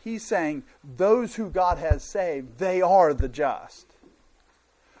he's saying those who God has saved, they are the just.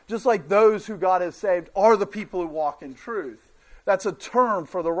 Just like those who God has saved are the people who walk in truth. That's a term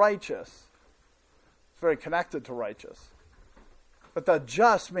for the righteous. It's very connected to righteous. But the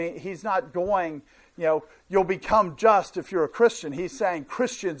just, he's not going, you'll become just if you're a Christian. He's saying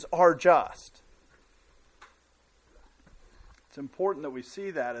Christians are just. It's important that we see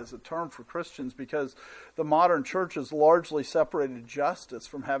that as a term for Christians because the modern church has largely separated justice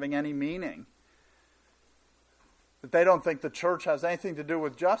from having any meaning. That they don't think the church has anything to do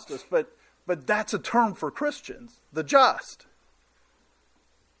with justice, but that's a term for Christians, the just.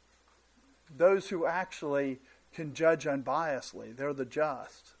 Those who actually can judge unbiasedly, they're the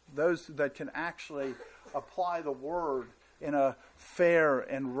just. Those that can actually apply the word in a fair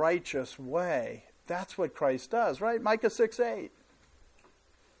and righteous way. That's what Christ does, right? Micah 6:8.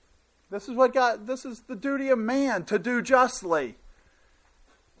 This is the duty of man, to do justly.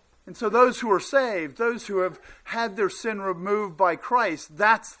 And so those who are saved, those who have had their sin removed by Christ,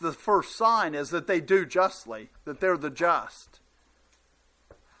 that's the first sign, is that they do justly, that they're the just.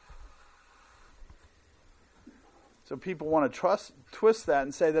 So people want to twist that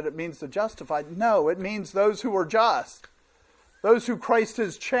and say that it means the justified. No, it means those who are just. Those who Christ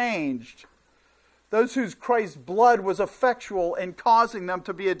has changed. Those whose Christ's blood was effectual in causing them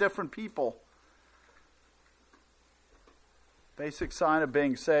to be a different people. Basic sign of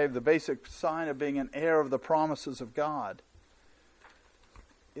being saved, the basic sign of being an heir of the promises of God,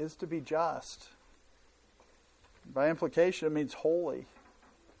 is to be just. By implication, it means holy.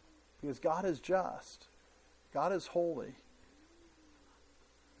 Because God is just. God is holy.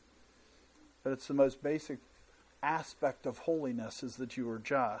 But it's the most basic aspect of holiness is that you are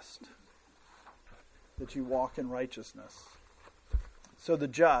just. That you walk in righteousness. So the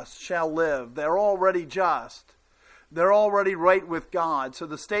just shall live. They're already just. They're already right with God. So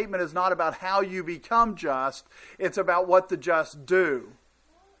the statement is not about how you become just. It's about what the just do.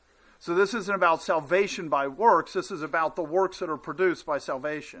 So this isn't about salvation by works. This is about the works that are produced by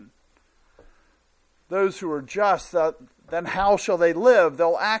salvation. Those who are just, then how shall they live?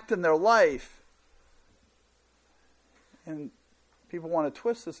 They'll act in their life. And people want to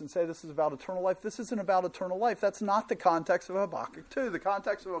twist this and say this is about eternal life. This isn't about eternal life. That's not the context of Habakkuk 2. The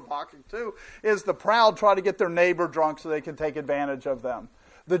context of Habakkuk 2 is the proud try to get their neighbor drunk so they can take advantage of them.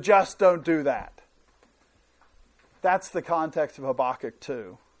 The just don't do that. That's the context of Habakkuk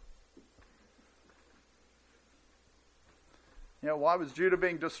 2. Why was Judah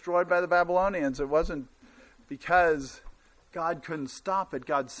being destroyed by the Babylonians? It wasn't because God couldn't stop it.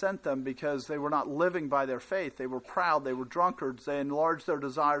 God sent them because they were not living by their faith. They were proud. They were drunkards. They enlarged their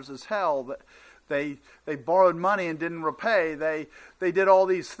desires as hell. They borrowed money and didn't repay. They did all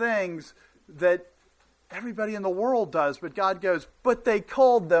these things that everybody in the world does. But God goes, but they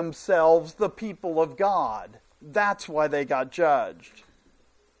called themselves the people of God. That's why they got judged.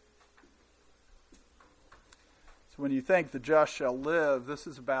 So when you think the just shall live, this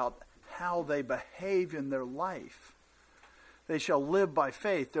is about how they behave in their life. They shall live by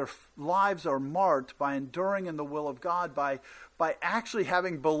faith. Their lives are marked by enduring in the will of God, by actually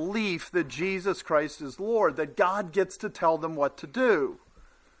having belief that Jesus Christ is Lord, that God gets to tell them what to do.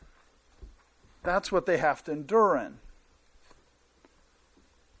 That's what they have to endure in.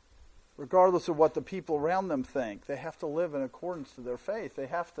 Regardless of what the people around them think, they have to live in accordance to their faith.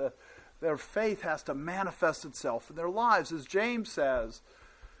 Their faith has to manifest itself in their lives. As James says,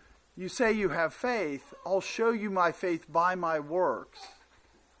 you say you have faith, I'll show you my faith by my works.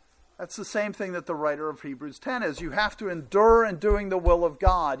 That's the same thing that the writer of Hebrews 10 is. You have to endure in doing the will of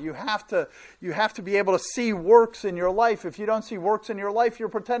God. You have to be able to see works in your life. If you don't see works in your life, you're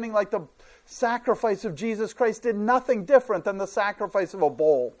pretending like the sacrifice of Jesus Christ did nothing different than the sacrifice of a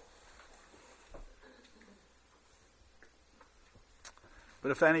bull.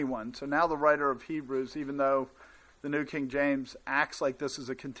 But if anyone, so now the writer of Hebrews, even though the New King James acts like this is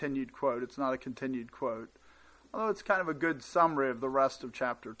a continued quote, it's not a continued quote. Although it's kind of a good summary of the rest of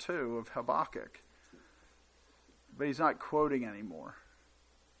chapter 2 of Habakkuk. But he's not quoting anymore.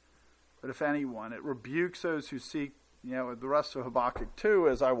 But if anyone, it rebukes those who seek, the rest of Habakkuk 2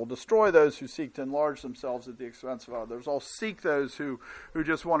 is, I will destroy those who seek to enlarge themselves at the expense of others. I'll seek those who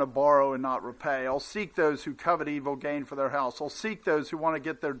just want to borrow and not repay. I'll seek those who covet evil gain for their house. I'll seek those who want to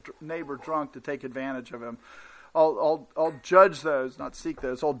get their neighbor drunk to take advantage of him. I'll judge those, not seek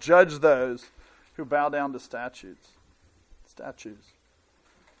those. I'll judge those who bow down to statues,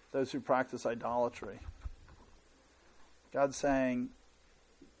 those who practice idolatry. God's saying,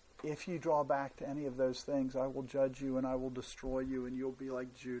 if you draw back to any of those things, I will judge you and I will destroy you and you'll be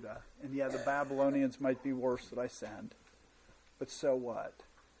like Judah. And yeah, the Babylonians might be worse that I send. But so what?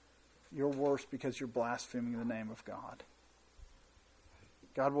 You're worse because you're blaspheming the name of God.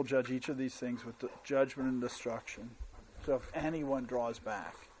 God will judge each of these things with judgment and destruction. So if anyone draws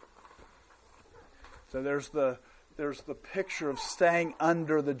back. So there's the picture of staying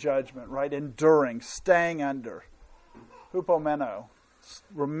under the judgment, right? Enduring, staying under. Hupomeno.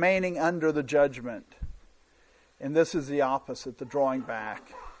 Remaining under the judgment. And this is the opposite, the drawing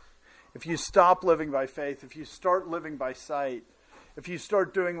back. If you stop living by faith, if you start living by sight, if you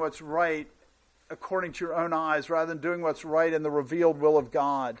start doing what's right according to your own eyes rather than doing what's right in the revealed will of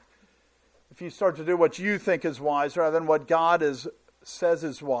God, if you start to do what you think is wise rather than what God says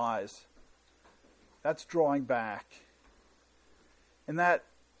is wise, that's drawing back. And that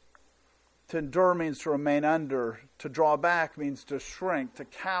to endure means to remain under. To draw back means to shrink, to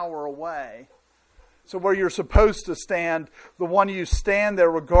cower away. So where you're supposed to stand, the one you stand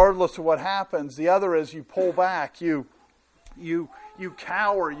there regardless of what happens. The other is you pull back, you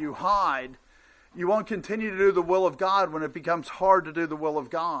cower, you hide. You won't continue to do the will of God when it becomes hard to do the will of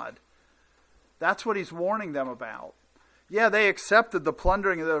God. That's what he's warning them about. Yeah, they accepted the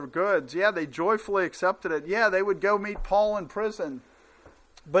plundering of their goods. Yeah, they joyfully accepted it. Yeah, they would go meet Paul in prison.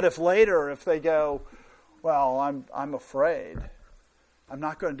 But if they go, well, I'm afraid. I'm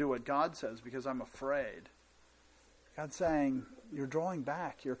not going to do what God says because I'm afraid. God's saying, you're drawing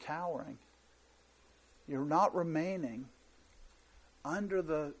back, you're cowering. You're not remaining under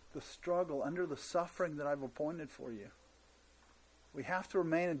the struggle, under the suffering that I've appointed for you. We have to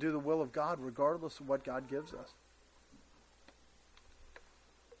remain and do the will of God regardless of what God gives us.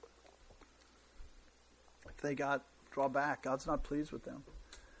 If they draw back, God's not pleased with them.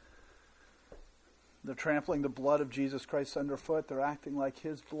 They're trampling the blood of Jesus Christ underfoot. They're acting like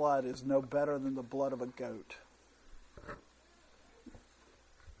his blood is no better than the blood of a goat.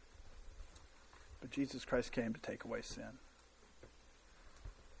 But Jesus Christ came to take away sin.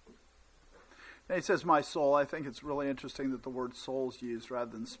 And he says, my soul. I think it's really interesting that the word soul is used rather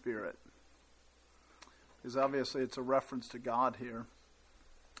than spirit. Because obviously it's a reference to God here.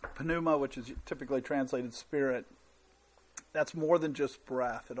 Pneuma, which is typically translated spirit, that's more than just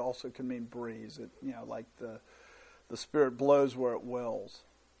breath. It also can mean breeze. Like the Spirit blows where it wills.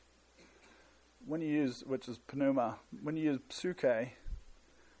 When you use, which is pneuma, when you use psuche,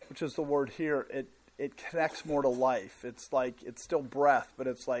 which is the word here, it connects more to life. It's still breath, but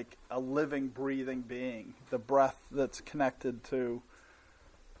it's like a living, breathing being. The breath that's connected to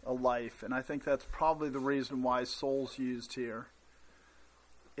a life. And I think that's probably the reason why soul's used here.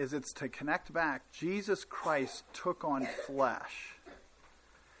 Is it's to connect back. Jesus Christ took on flesh.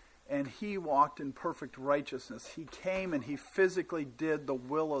 And he walked in perfect righteousness. He came and he physically did the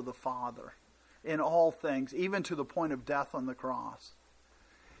will of the Father in all things, even to the point of death on the cross.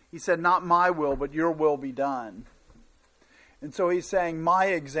 He said, not my will, but your will be done. And so he's saying, my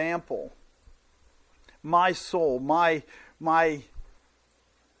example, my soul, my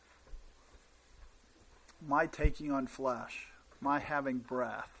taking on flesh, my having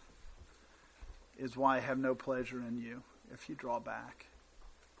breath is why I have no pleasure in you. if you draw back.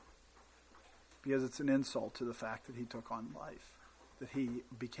 Because it's an insult to the fact that he took on life, that he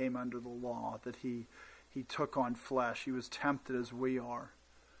became under the law, that he took on flesh. He was tempted as we are,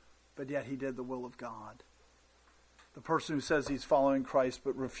 but yet he did the will of God. The person who says he's following Christ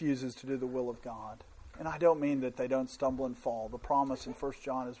but refuses to do the will of God. And I don't mean that they don't stumble and fall. The promise in 1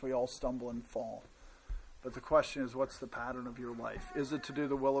 John is we all stumble and fall. But the question is, what's the pattern of your life? Is it to do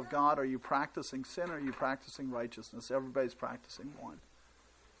the will of God? Are you practicing sin or are you practicing righteousness? Everybody's practicing one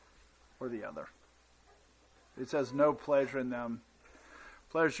or the other. It says no pleasure in them.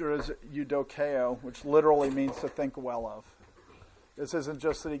 Pleasure is eudokeo, which literally means to think well of. This isn't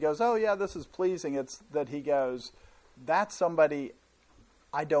just that he goes, oh yeah, this is pleasing. It's that he goes, that's somebody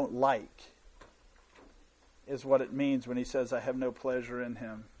I don't like, is what it means when he says, I have no pleasure in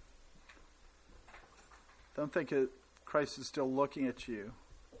him. Don't think Christ is still looking at you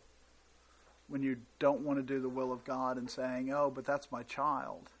when you don't want to do the will of God and saying, oh, but that's my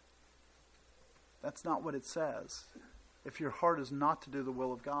child. That's not what it says. If your heart is not to do the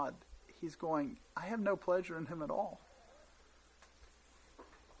will of God, he's going, I have no pleasure in him at all.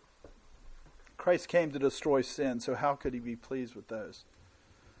 Christ came to destroy sin, so how could he be pleased with those?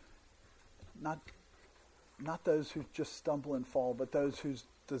 Not those who just stumble and fall, but those whose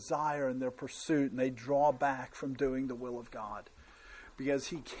desire and their pursuit, and they draw back from doing the will of God. Because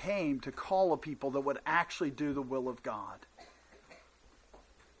he came to call a people that would actually do the will of God.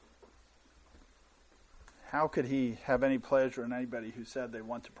 How could he have any pleasure in anybody who said they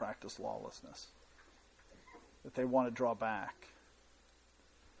want to practice lawlessness? That they want to draw back?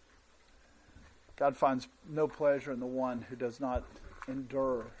 God finds no pleasure in the one who does not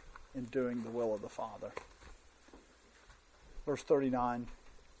endure in doing the will of the Father. Verse 39.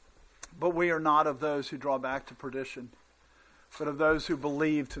 But we are not of those who draw back to perdition, but of those who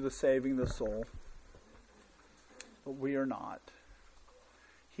believe to the saving of the soul. But we are not.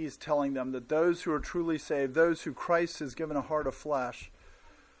 He's telling them that those who are truly saved, those who Christ has given a heart of flesh,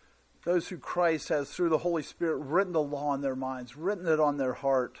 those who Christ has, through the Holy Spirit, written the law in their minds, written it on their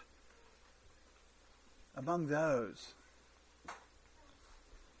heart, among those,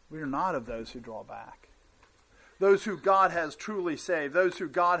 we are not of those who draw back. Those who God has truly saved, those who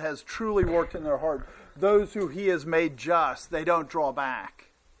God has truly worked in their heart, those who he has made just, they don't draw back.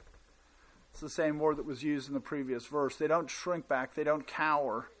 It's the same word that was used in the previous verse. They don't shrink back, they don't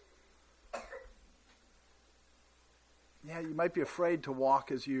cower. Yeah, you might be afraid to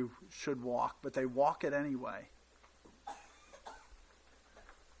walk as you should walk, but they walk it anyway.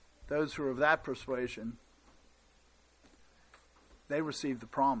 Those who are of that persuasion, they receive the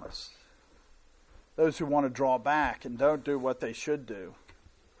promise. Those who want to draw back and don't do what they should do,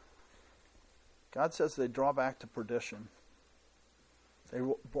 God says they draw back to perdition. They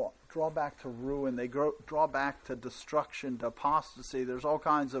draw back to ruin. They draw back to destruction, to apostasy. There's all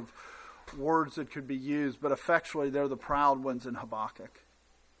kinds of words that could be used, but effectually they're the proud ones in Habakkuk.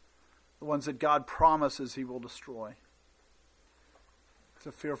 The ones that God promises he will destroy. It's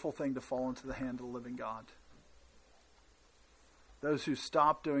a fearful thing to fall into the hand of the living God. Those who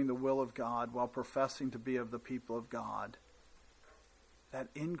stop doing the will of God while professing to be of the people of God, that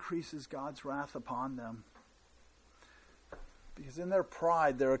increases God's wrath upon them. Because in their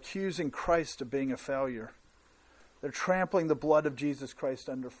pride, they're accusing Christ of being a failure. They're trampling the blood of Jesus Christ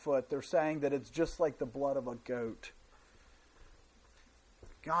underfoot. They're saying that it's just like the blood of a goat.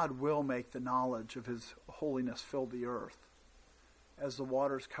 God will make the knowledge of his holiness fill the earth as the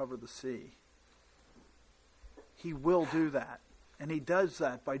waters cover the sea. He will do that. And he does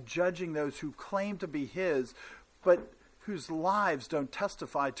that by judging those who claim to be his, but whose lives don't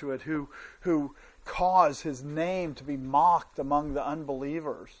testify to it, who cause his name to be mocked among the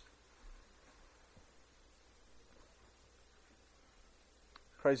unbelievers.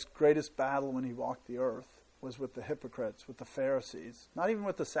 Christ's greatest battle when he walked the earth was with the hypocrites, with the Pharisees. Not even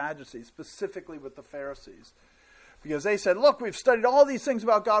with the Sadducees, specifically with the Pharisees. Because they said, look, we've studied all these things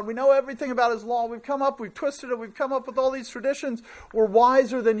about God. We know everything about his law. We've twisted it. We've come up with all these traditions. We're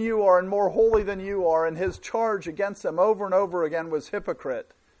wiser than you are and more holy than you are. And his charge against them over and over again was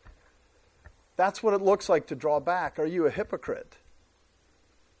hypocrite. That's what it looks like to draw back. Are you a hypocrite?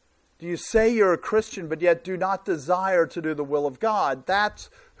 Do you say you're a Christian but yet do not desire to do the will of God?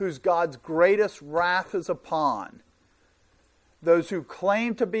 That's whose God's greatest wrath is upon. Those who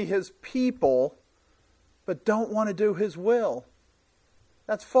claim to be his people but don't want to do his will.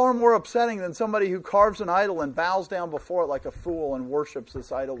 That's far more upsetting than somebody who carves an idol and bows down before it like a fool and worships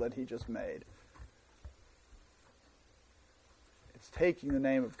this idol that he just made. It's taking the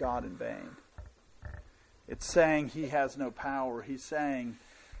name of God in vain. It's saying he has no power. He's saying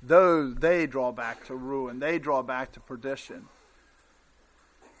Though they draw back to ruin, they draw back to perdition.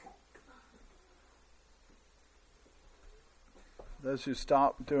 Those who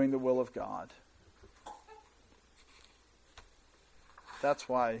stop doing the will of God. That's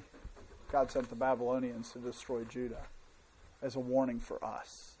why God sent the Babylonians to destroy Judah, as a warning for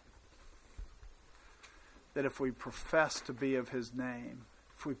us. That if we profess to be of His name,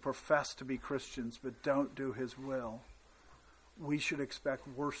 if we profess to be Christians but don't do His will, we should expect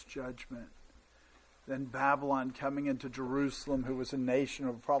worse judgment than Babylon coming into Jerusalem, who was a nation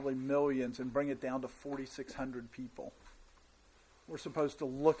of probably millions, and bring it down to 4,600 people. We're supposed to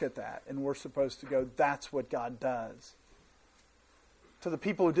look at that, and we're supposed to go, that's what God does. To the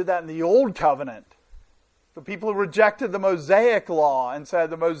people who did that in the Old Covenant, the people who rejected the Mosaic Law and said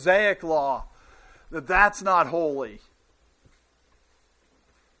the Mosaic Law, that's not holy.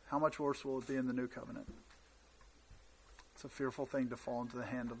 How much worse will it be in the New Covenant? It's a fearful thing to fall into the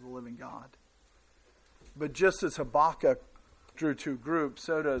hand of the living God. But just as Habakkuk drew two groups,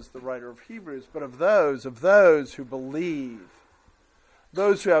 so does the writer of Hebrews. But of those who believe,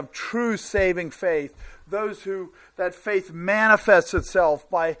 those who have true saving faith, those who that faith manifests itself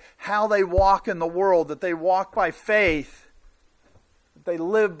by how they walk in the world, that they walk by faith, that they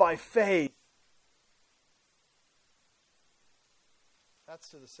live by faith. That's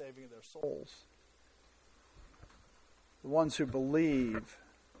to the saving of their souls. The ones who believe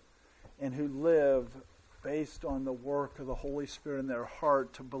and who live based on the work of the Holy Spirit in their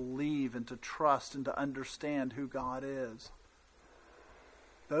heart to believe and to trust and to understand who God is.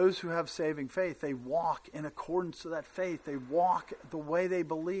 Those who have saving faith, they walk in accordance to that faith. They walk the way they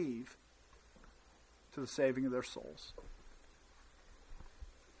believe to the saving of their souls.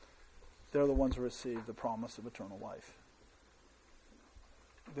 They're the ones who receive the promise of eternal life.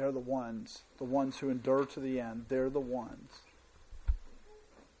 They're the ones who endure to the end. They're the ones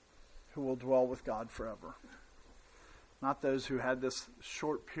who will dwell with God forever. Not those who had this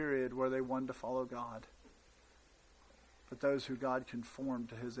short period where they wanted to follow God, but those who God conformed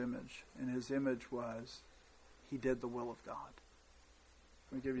to His image. And His image was, He did the will of God.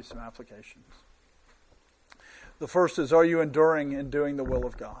 Let me give you some applications. The first is, are you enduring and doing the will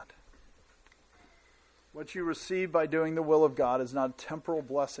of God? What you receive by doing the will of God is not temporal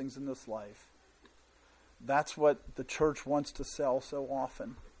blessings in this life. That's what the church wants to sell so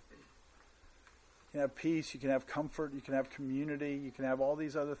often. You can have peace, you can have comfort, you can have community, you can have all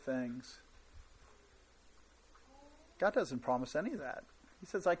these other things. God doesn't promise any of that. He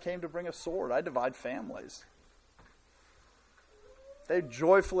says, I came to bring a sword. I divide families. They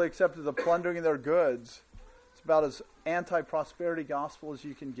joyfully accepted the plundering of their goods. It's about as anti-prosperity gospel as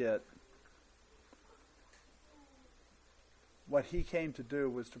you can get. What He came to do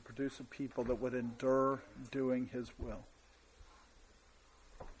was to produce a people that would endure doing His will.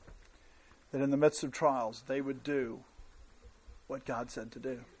 That in the midst of trials, they would do what God said to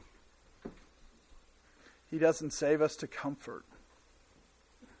do. He doesn't save us to comfort.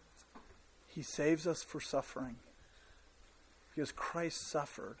 He saves us for suffering. Because Christ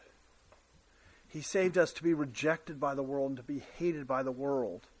suffered. He saved us to be rejected by the world and to be hated by the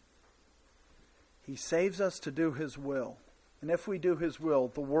world. He saves us to do His will. And if we do His will,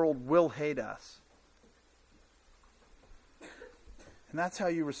 the world will hate us. And that's how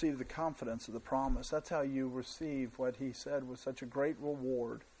you receive the confidence of the promise. That's how you receive what He said was such a great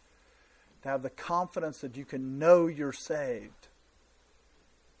reward. To have the confidence that you can know you're saved.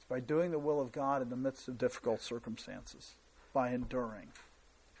 It's by doing the will of God in the midst of difficult circumstances. By enduring.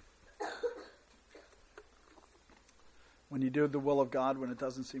 When you do the will of God when it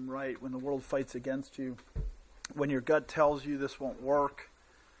doesn't seem right, when the world fights against you, when your gut tells you this won't work,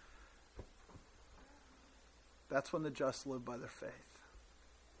 that's when the just live by their faith.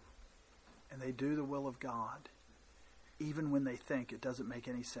 And they do the will of God, even when they think it doesn't make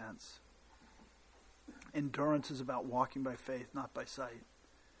any sense. Endurance is about walking by faith, not by sight.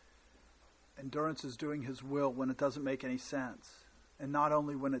 Endurance is doing His will when it doesn't make any sense, and not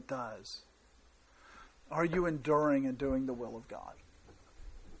only when it does. Are you enduring and doing the will of God?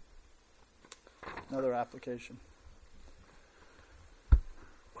 Another application.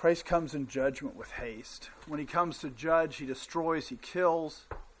 Christ comes in judgment with haste. When He comes to judge, He destroys, He kills.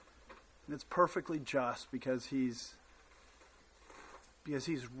 And it's perfectly just because He's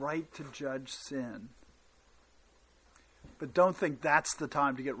right to judge sin. But don't think that's the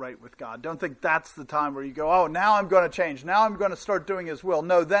time to get right with God. Don't think that's the time where you go, oh, now I'm going to change. Now I'm going to start doing His will.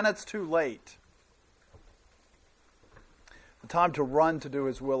 No, then it's too late. The time to run to do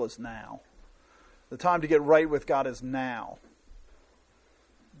His will is now. The time to get right with God is now.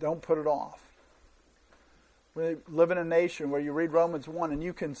 Don't put it off. We live in a nation where you read Romans 1 and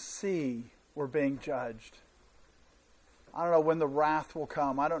you can see we're being judged. I don't know when the wrath will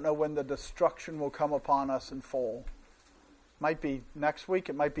come. I don't know when the destruction will come upon us in full. Might be next week.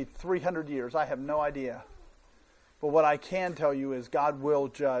 It might be 300 years. I have no idea. But what I can tell you is God will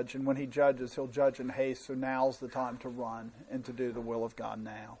judge. And when He judges, He'll judge in haste. So now's the time to run and to do the will of God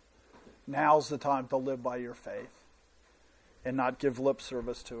now. Now's the time to live by your faith and not give lip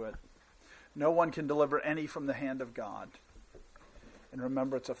service to it. No one can deliver any from the hand of God. And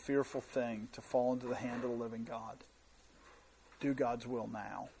remember, it's a fearful thing to fall into the hand of the living God. Do God's will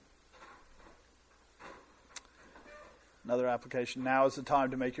now. Another application. Now is the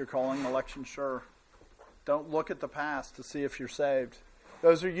time to make your calling and election sure. Don't look at the past to see if you're saved.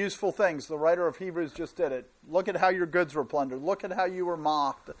 Those are useful things. The writer of Hebrews just did it. Look at how your goods were plundered. Look at how you were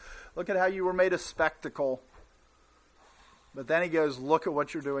mocked. Look at how you were made a spectacle. But then he goes, look at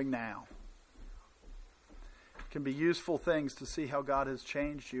what you're doing now. It can be useful things to see how God has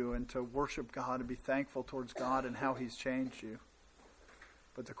changed you and to worship God and be thankful towards God and how He's changed you.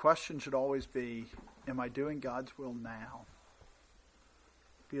 But the question should always be, am I doing God's will now?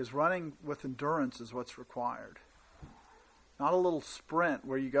 Because running with endurance is what's required. Not a little sprint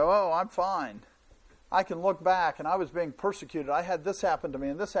where you go, oh, I'm fine. I can look back and I was being persecuted. I had this happen to me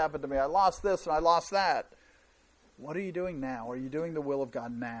and this happened to me. I lost this and I lost that. What are you doing now? Are you doing the will of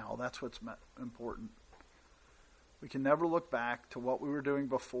God now? That's what's important. We can never look back to what we were doing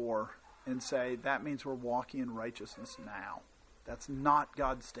before and say, that means we're walking in righteousness now. That's not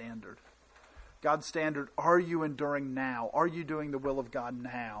God's standard. God's standard, are you enduring now? Are you doing the will of God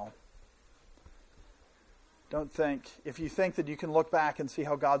now? Don't think, if you think that you can look back and see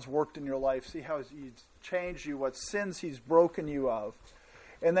how God's worked in your life, see how He's changed you, what sins He's broken you of,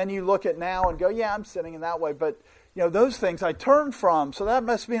 and then you look at now and go, yeah, I'm sinning in that way, but those things I turned from, so that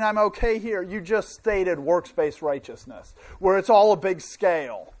must mean I'm okay here. You just stated works-based righteousness, where it's all a big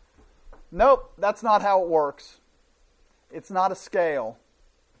scale. Nope, that's not how it works. It's not a scale.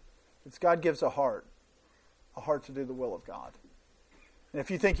 It's God gives a heart to do the will of God. And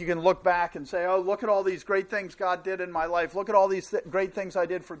if you think you can look back and say, oh, look at all these great things God did in my life. Look at all these great things I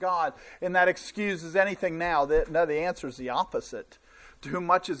did for God. And that excuses anything now. No, the answer is the opposite. To whom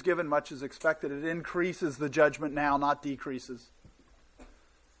much is given, much is expected. It increases the judgment now, not decreases.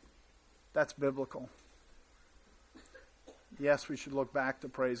 That's biblical. Yes, we should look back to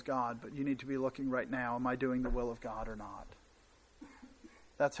praise God, but you need to be looking right now. Am I doing the will of God or not?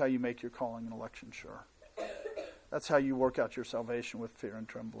 That's how you make your calling and election sure. That's how you work out your salvation with fear and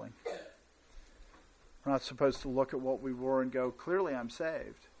trembling. We're not supposed to look at what we were and go, clearly I'm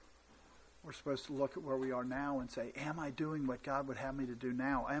saved. We're supposed to look at where we are now and say, am I doing what God would have me to do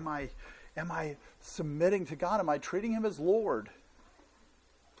now? Am I submitting to God? Am I treating Him as Lord?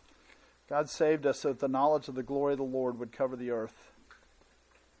 God saved us so that the knowledge of the glory of the Lord would cover the earth.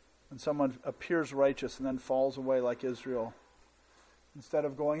 When someone appears righteous and then falls away like Israel, instead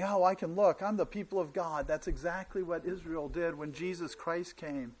of going, oh, I can look, I'm the people of God. That's exactly what Israel did when Jesus Christ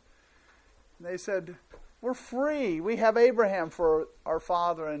came. And they said, we're free. We have Abraham for our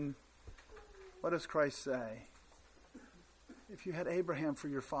father. And what does Christ say? If you had Abraham for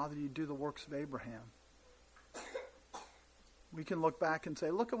your father, you'd do the works of Abraham. We can look back and say,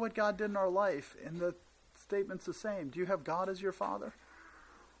 look at what God did in our life. And the statement's the same. Do you have God as your father?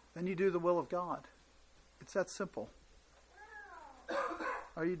 Then you do the will of God. It's that simple.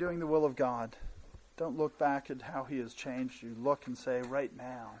 Are you doing the will of God? Don't look back at how He has changed you. Look and say, right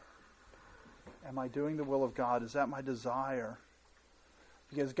now, am I doing the will of God? Is that my desire?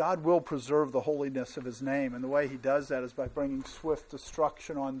 Because God will preserve the holiness of His name. And the way He does that is by bringing swift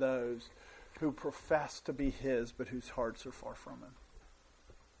destruction on those who profess to be His, but whose hearts are far from Him.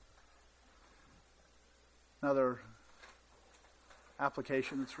 Another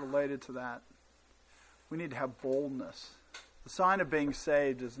application that's related to that. We need to have boldness. The sign of being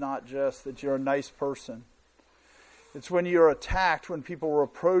saved is not just that you're a nice person. It's when you're attacked, when people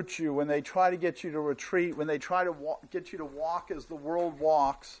reproach you, when they try to get you to retreat, when they try to get you to walk as the world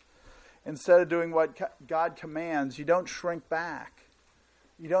walks, instead of doing what God commands, you don't shrink back.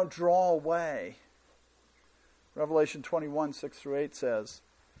 You don't draw away. Revelation 21, 6-8 says,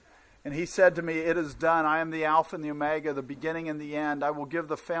 and He said to me, it is done. I am the Alpha and the Omega, the beginning and the end. I will give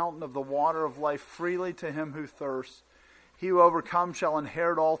the fountain of the water of life freely to him who thirsts. He who overcomes shall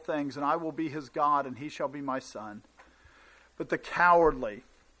inherit all things, and I will be his God, and he shall be my son. But the cowardly,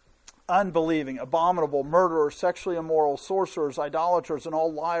 unbelieving, abominable, murderers, sexually immoral, sorcerers, idolaters, and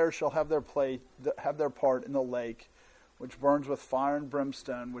all liars shall have their part in the lake, which burns with fire and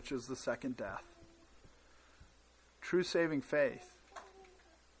brimstone, which is the second death. True saving faith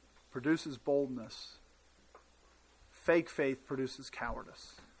produces boldness. Fake faith produces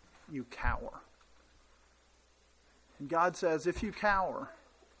cowardice. You cower. And God says, if you cower,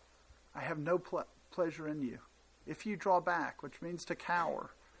 I have no pleasure in you. If you draw back, which means to cower,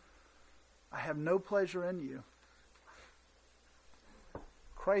 I have no pleasure in you.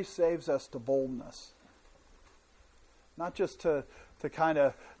 Christ saves us to boldness. Not just to kind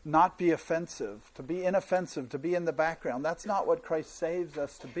of not be offensive, to be inoffensive, to be in the background. That's not what Christ saves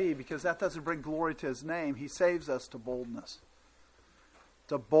us to be, because that doesn't bring glory to his name. He saves us to boldness.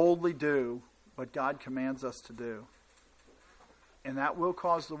 To boldly do what God commands us to do. And that will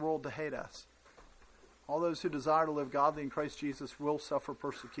cause the world to hate us. All those who desire to live godly in Christ Jesus will suffer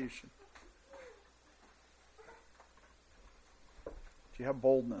persecution. Do you have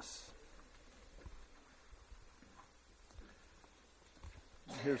boldness?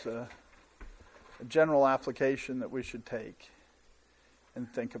 Here's a general application that we should take and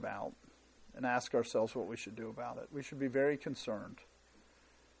think about and ask ourselves what we should do about it. We should be very concerned.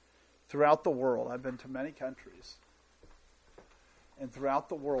 Throughout the world, I've been to many countries, and throughout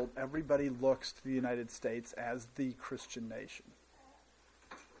the world, everybody looks to the United States as the Christian nation.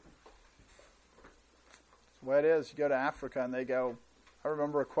 It's the way it is. You go to Africa and they go, I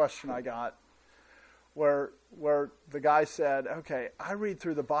remember a question I got where the guy said, okay, I read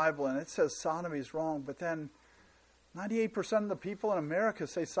through the Bible and it says sodomy's wrong, but then 98% of the people in America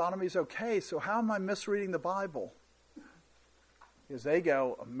say sodomy's okay, so how am I misreading the Bible? Because they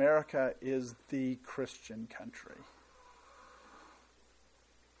go, America is the Christian country.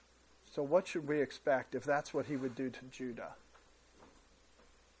 So what should we expect if that's what he would do to Judah?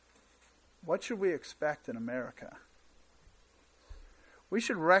 What should we expect in America? We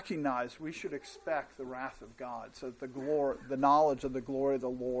should recognize, we should expect the wrath of God, so that the knowledge of the glory of the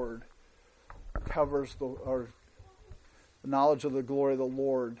Lord covers the knowledge of the glory of the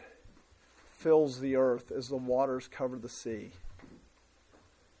Lord fills the earth as the waters cover the sea.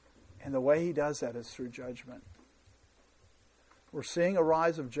 And the way he does that is through judgment. We're seeing a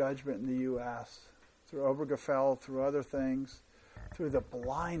rise of judgment in the U.S. through Obergefell, through other things, through the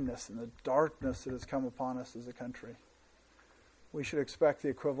blindness and the darkness that has come upon us as a country. We should expect the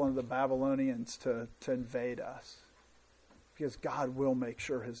equivalent of the Babylonians to invade us, because God will make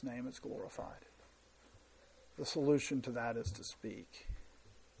sure his name is glorified. The solution to that is to speak.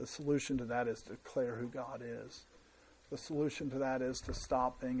 The solution to that is to declare who God is. The solution to that is to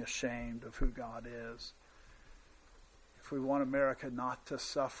stop being ashamed of who God is. If we want America not to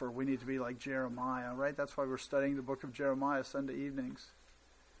suffer, we need to be like Jeremiah, right? That's why we're studying the book of Jeremiah Sunday evenings.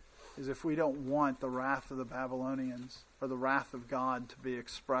 Is if we don't want the wrath of the Babylonians or the wrath of God to be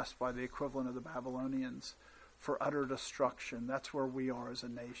expressed by the equivalent of the Babylonians for utter destruction, that's where we are as a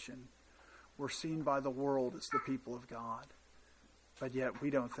nation. We're seen by the world as the people of God. But yet we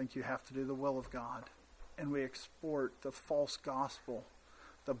don't think you have to do the will of God. And we export the false gospel,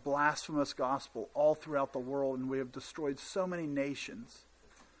 the blasphemous gospel all throughout the world, and we have destroyed so many nations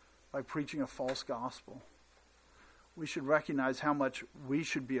by preaching a false gospel. We should recognize how much we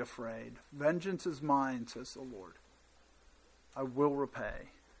should be afraid. Vengeance is mine, says the Lord. I will repay.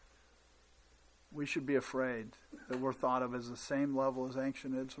 We should be afraid that we're thought of as the same level as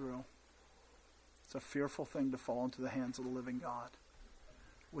ancient Israel. It's a fearful thing to fall into the hands of the living God.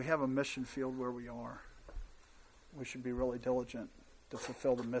 We have a mission field where we are. We should be really diligent to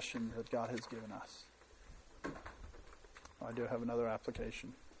fulfill the mission that God has given us. I do have another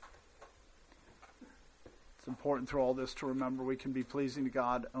application. It's important through all this to remember we can be pleasing to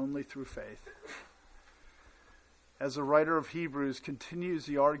God only through faith. As the writer of Hebrews continues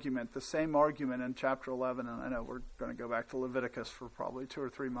the argument, the same argument in chapter 11, and I know we're going to go back to Leviticus for probably 2 or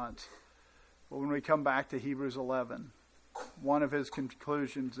 3 months, but when we come back to Hebrews 11, one of his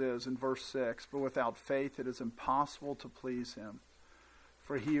conclusions is in verse 6, but without faith it is impossible to please him.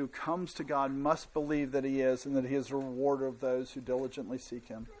 For he who comes to God must believe that he is, and that he is a rewarder of those who diligently seek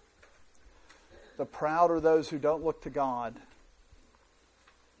him. The proud are those who don't look to God.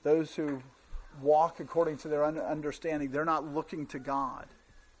 Those who walk according to their understanding. They're not looking to God.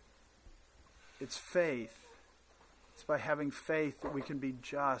 It's faith. It's by having faith that we can be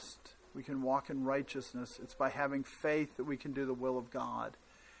just. We can walk in righteousness. It's by having faith that we can do the will of God.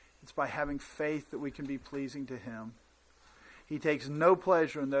 It's by having faith that we can be pleasing to him. He takes no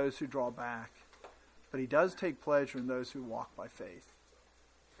pleasure in those who draw back, but he does take pleasure in those who walk by faith.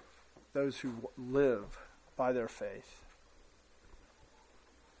 Those who live by their faith.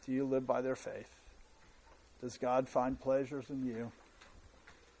 Do you live by their faith? Does God find pleasures in you?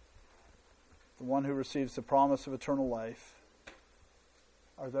 The one who receives the promise of eternal life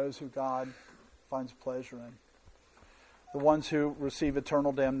are those who God finds pleasure in. The ones who receive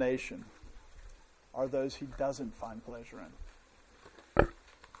eternal damnation are those he doesn't find pleasure in.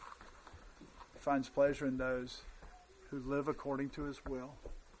 He finds pleasure in those who live according to his will.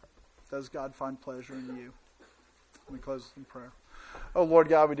 Does God find pleasure in you? Let me close in prayer. Oh, Lord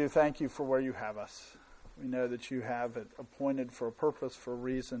God, we do thank you for where you have us. We know that you have it appointed for a purpose, for a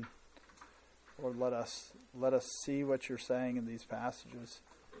reason. Lord, let us see what you're saying in these passages.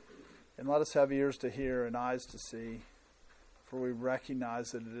 And let us have ears to hear and eyes to see. For we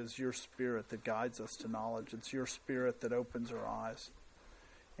recognize that it is your Spirit that guides us to knowledge. It's your Spirit that opens our eyes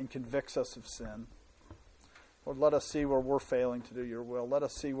and convicts us of sin. Lord, let us see where we're failing to do your will. Let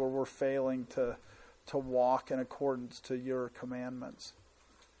us see where we're failing to walk in accordance to your commandments.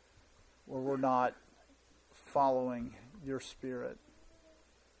 Where we're not following your Spirit.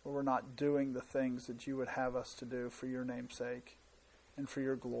 Where we're not doing the things that you would have us to do for your name's sake and for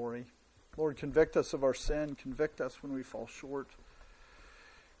your glory. Lord, convict us of our sin. Convict us when we fall short.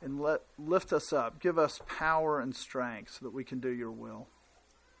 And lift us up. Give us power and strength so that we can do your will.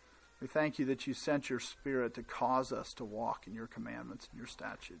 We thank you that you sent your Spirit to cause us to walk in your commandments and your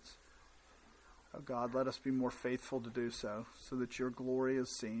statutes. Oh God, let us be more faithful to do so that your glory is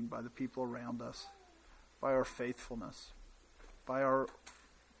seen by the people around us, by our faithfulness, by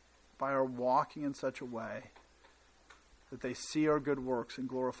our walking in such a way that they see our good works and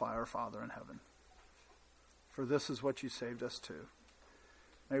glorify our Father in heaven. For this is what you saved us to.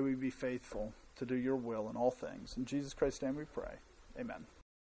 May we be faithful to do your will in all things. In Jesus Christ's name we pray. Amen.